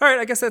 All right,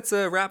 I guess that's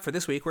a wrap for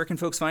this week. Where can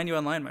folks find you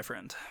online, my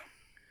friend?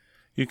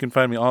 You can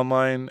find me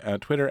online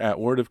at Twitter at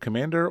Word of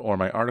Commander, or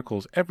my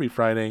articles every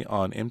Friday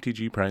on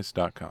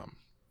mtgprice.com.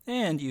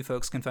 And you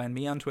folks can find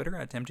me on Twitter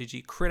at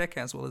MTGCritic,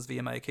 as well as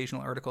via my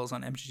occasional articles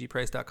on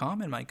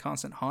mtgprice.com and my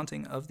constant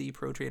haunting of the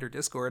Pro Trader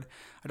Discord.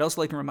 I'd also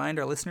like to remind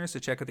our listeners to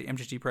check out the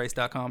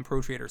mtgprice.com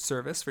Pro Trader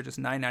service for just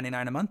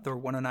 $9.99 a month or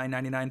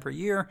 $109.99 per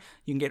year.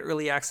 You can get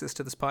early access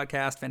to this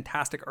podcast,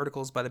 fantastic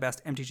articles by the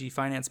best MTG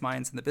finance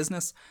minds in the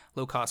business,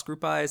 low-cost group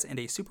buys, and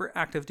a super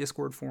active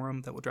Discord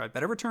forum that will drive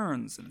better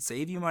returns and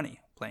save you money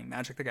playing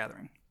Magic the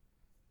Gathering.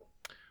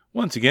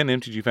 Once again,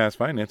 MTG Fast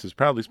Finance is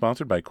proudly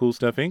sponsored by Cool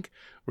Stuff Inc.,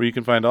 where you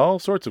can find all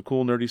sorts of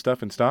cool nerdy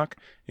stuff in stock,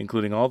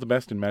 including all the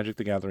best in Magic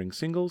the Gathering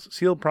singles,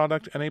 sealed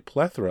product, and a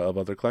plethora of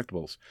other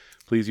collectibles.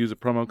 Please use a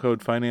promo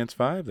code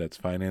FINANCE5, that's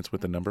finance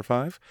with the number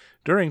 5,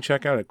 during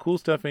checkout at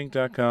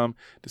CoolStuffInc.com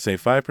to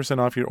save 5%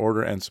 off your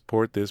order and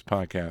support this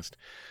podcast.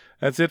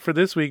 That's it for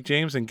this week,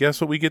 James, and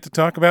guess what we get to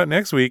talk about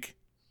next week?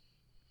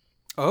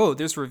 Oh,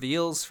 there's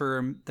reveals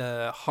for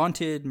the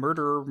haunted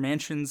murder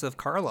mansions of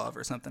Karlov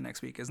or something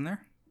next week, isn't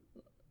there?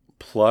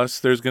 Plus,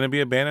 there's going to be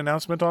a ban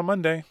announcement on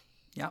Monday.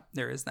 Yeah,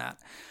 there is that.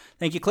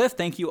 Thank you, Cliff.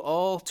 Thank you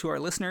all to our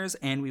listeners,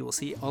 and we will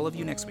see all of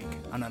you next week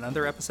on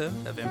another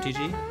episode of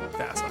MTG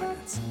Fast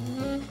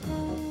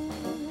Finance.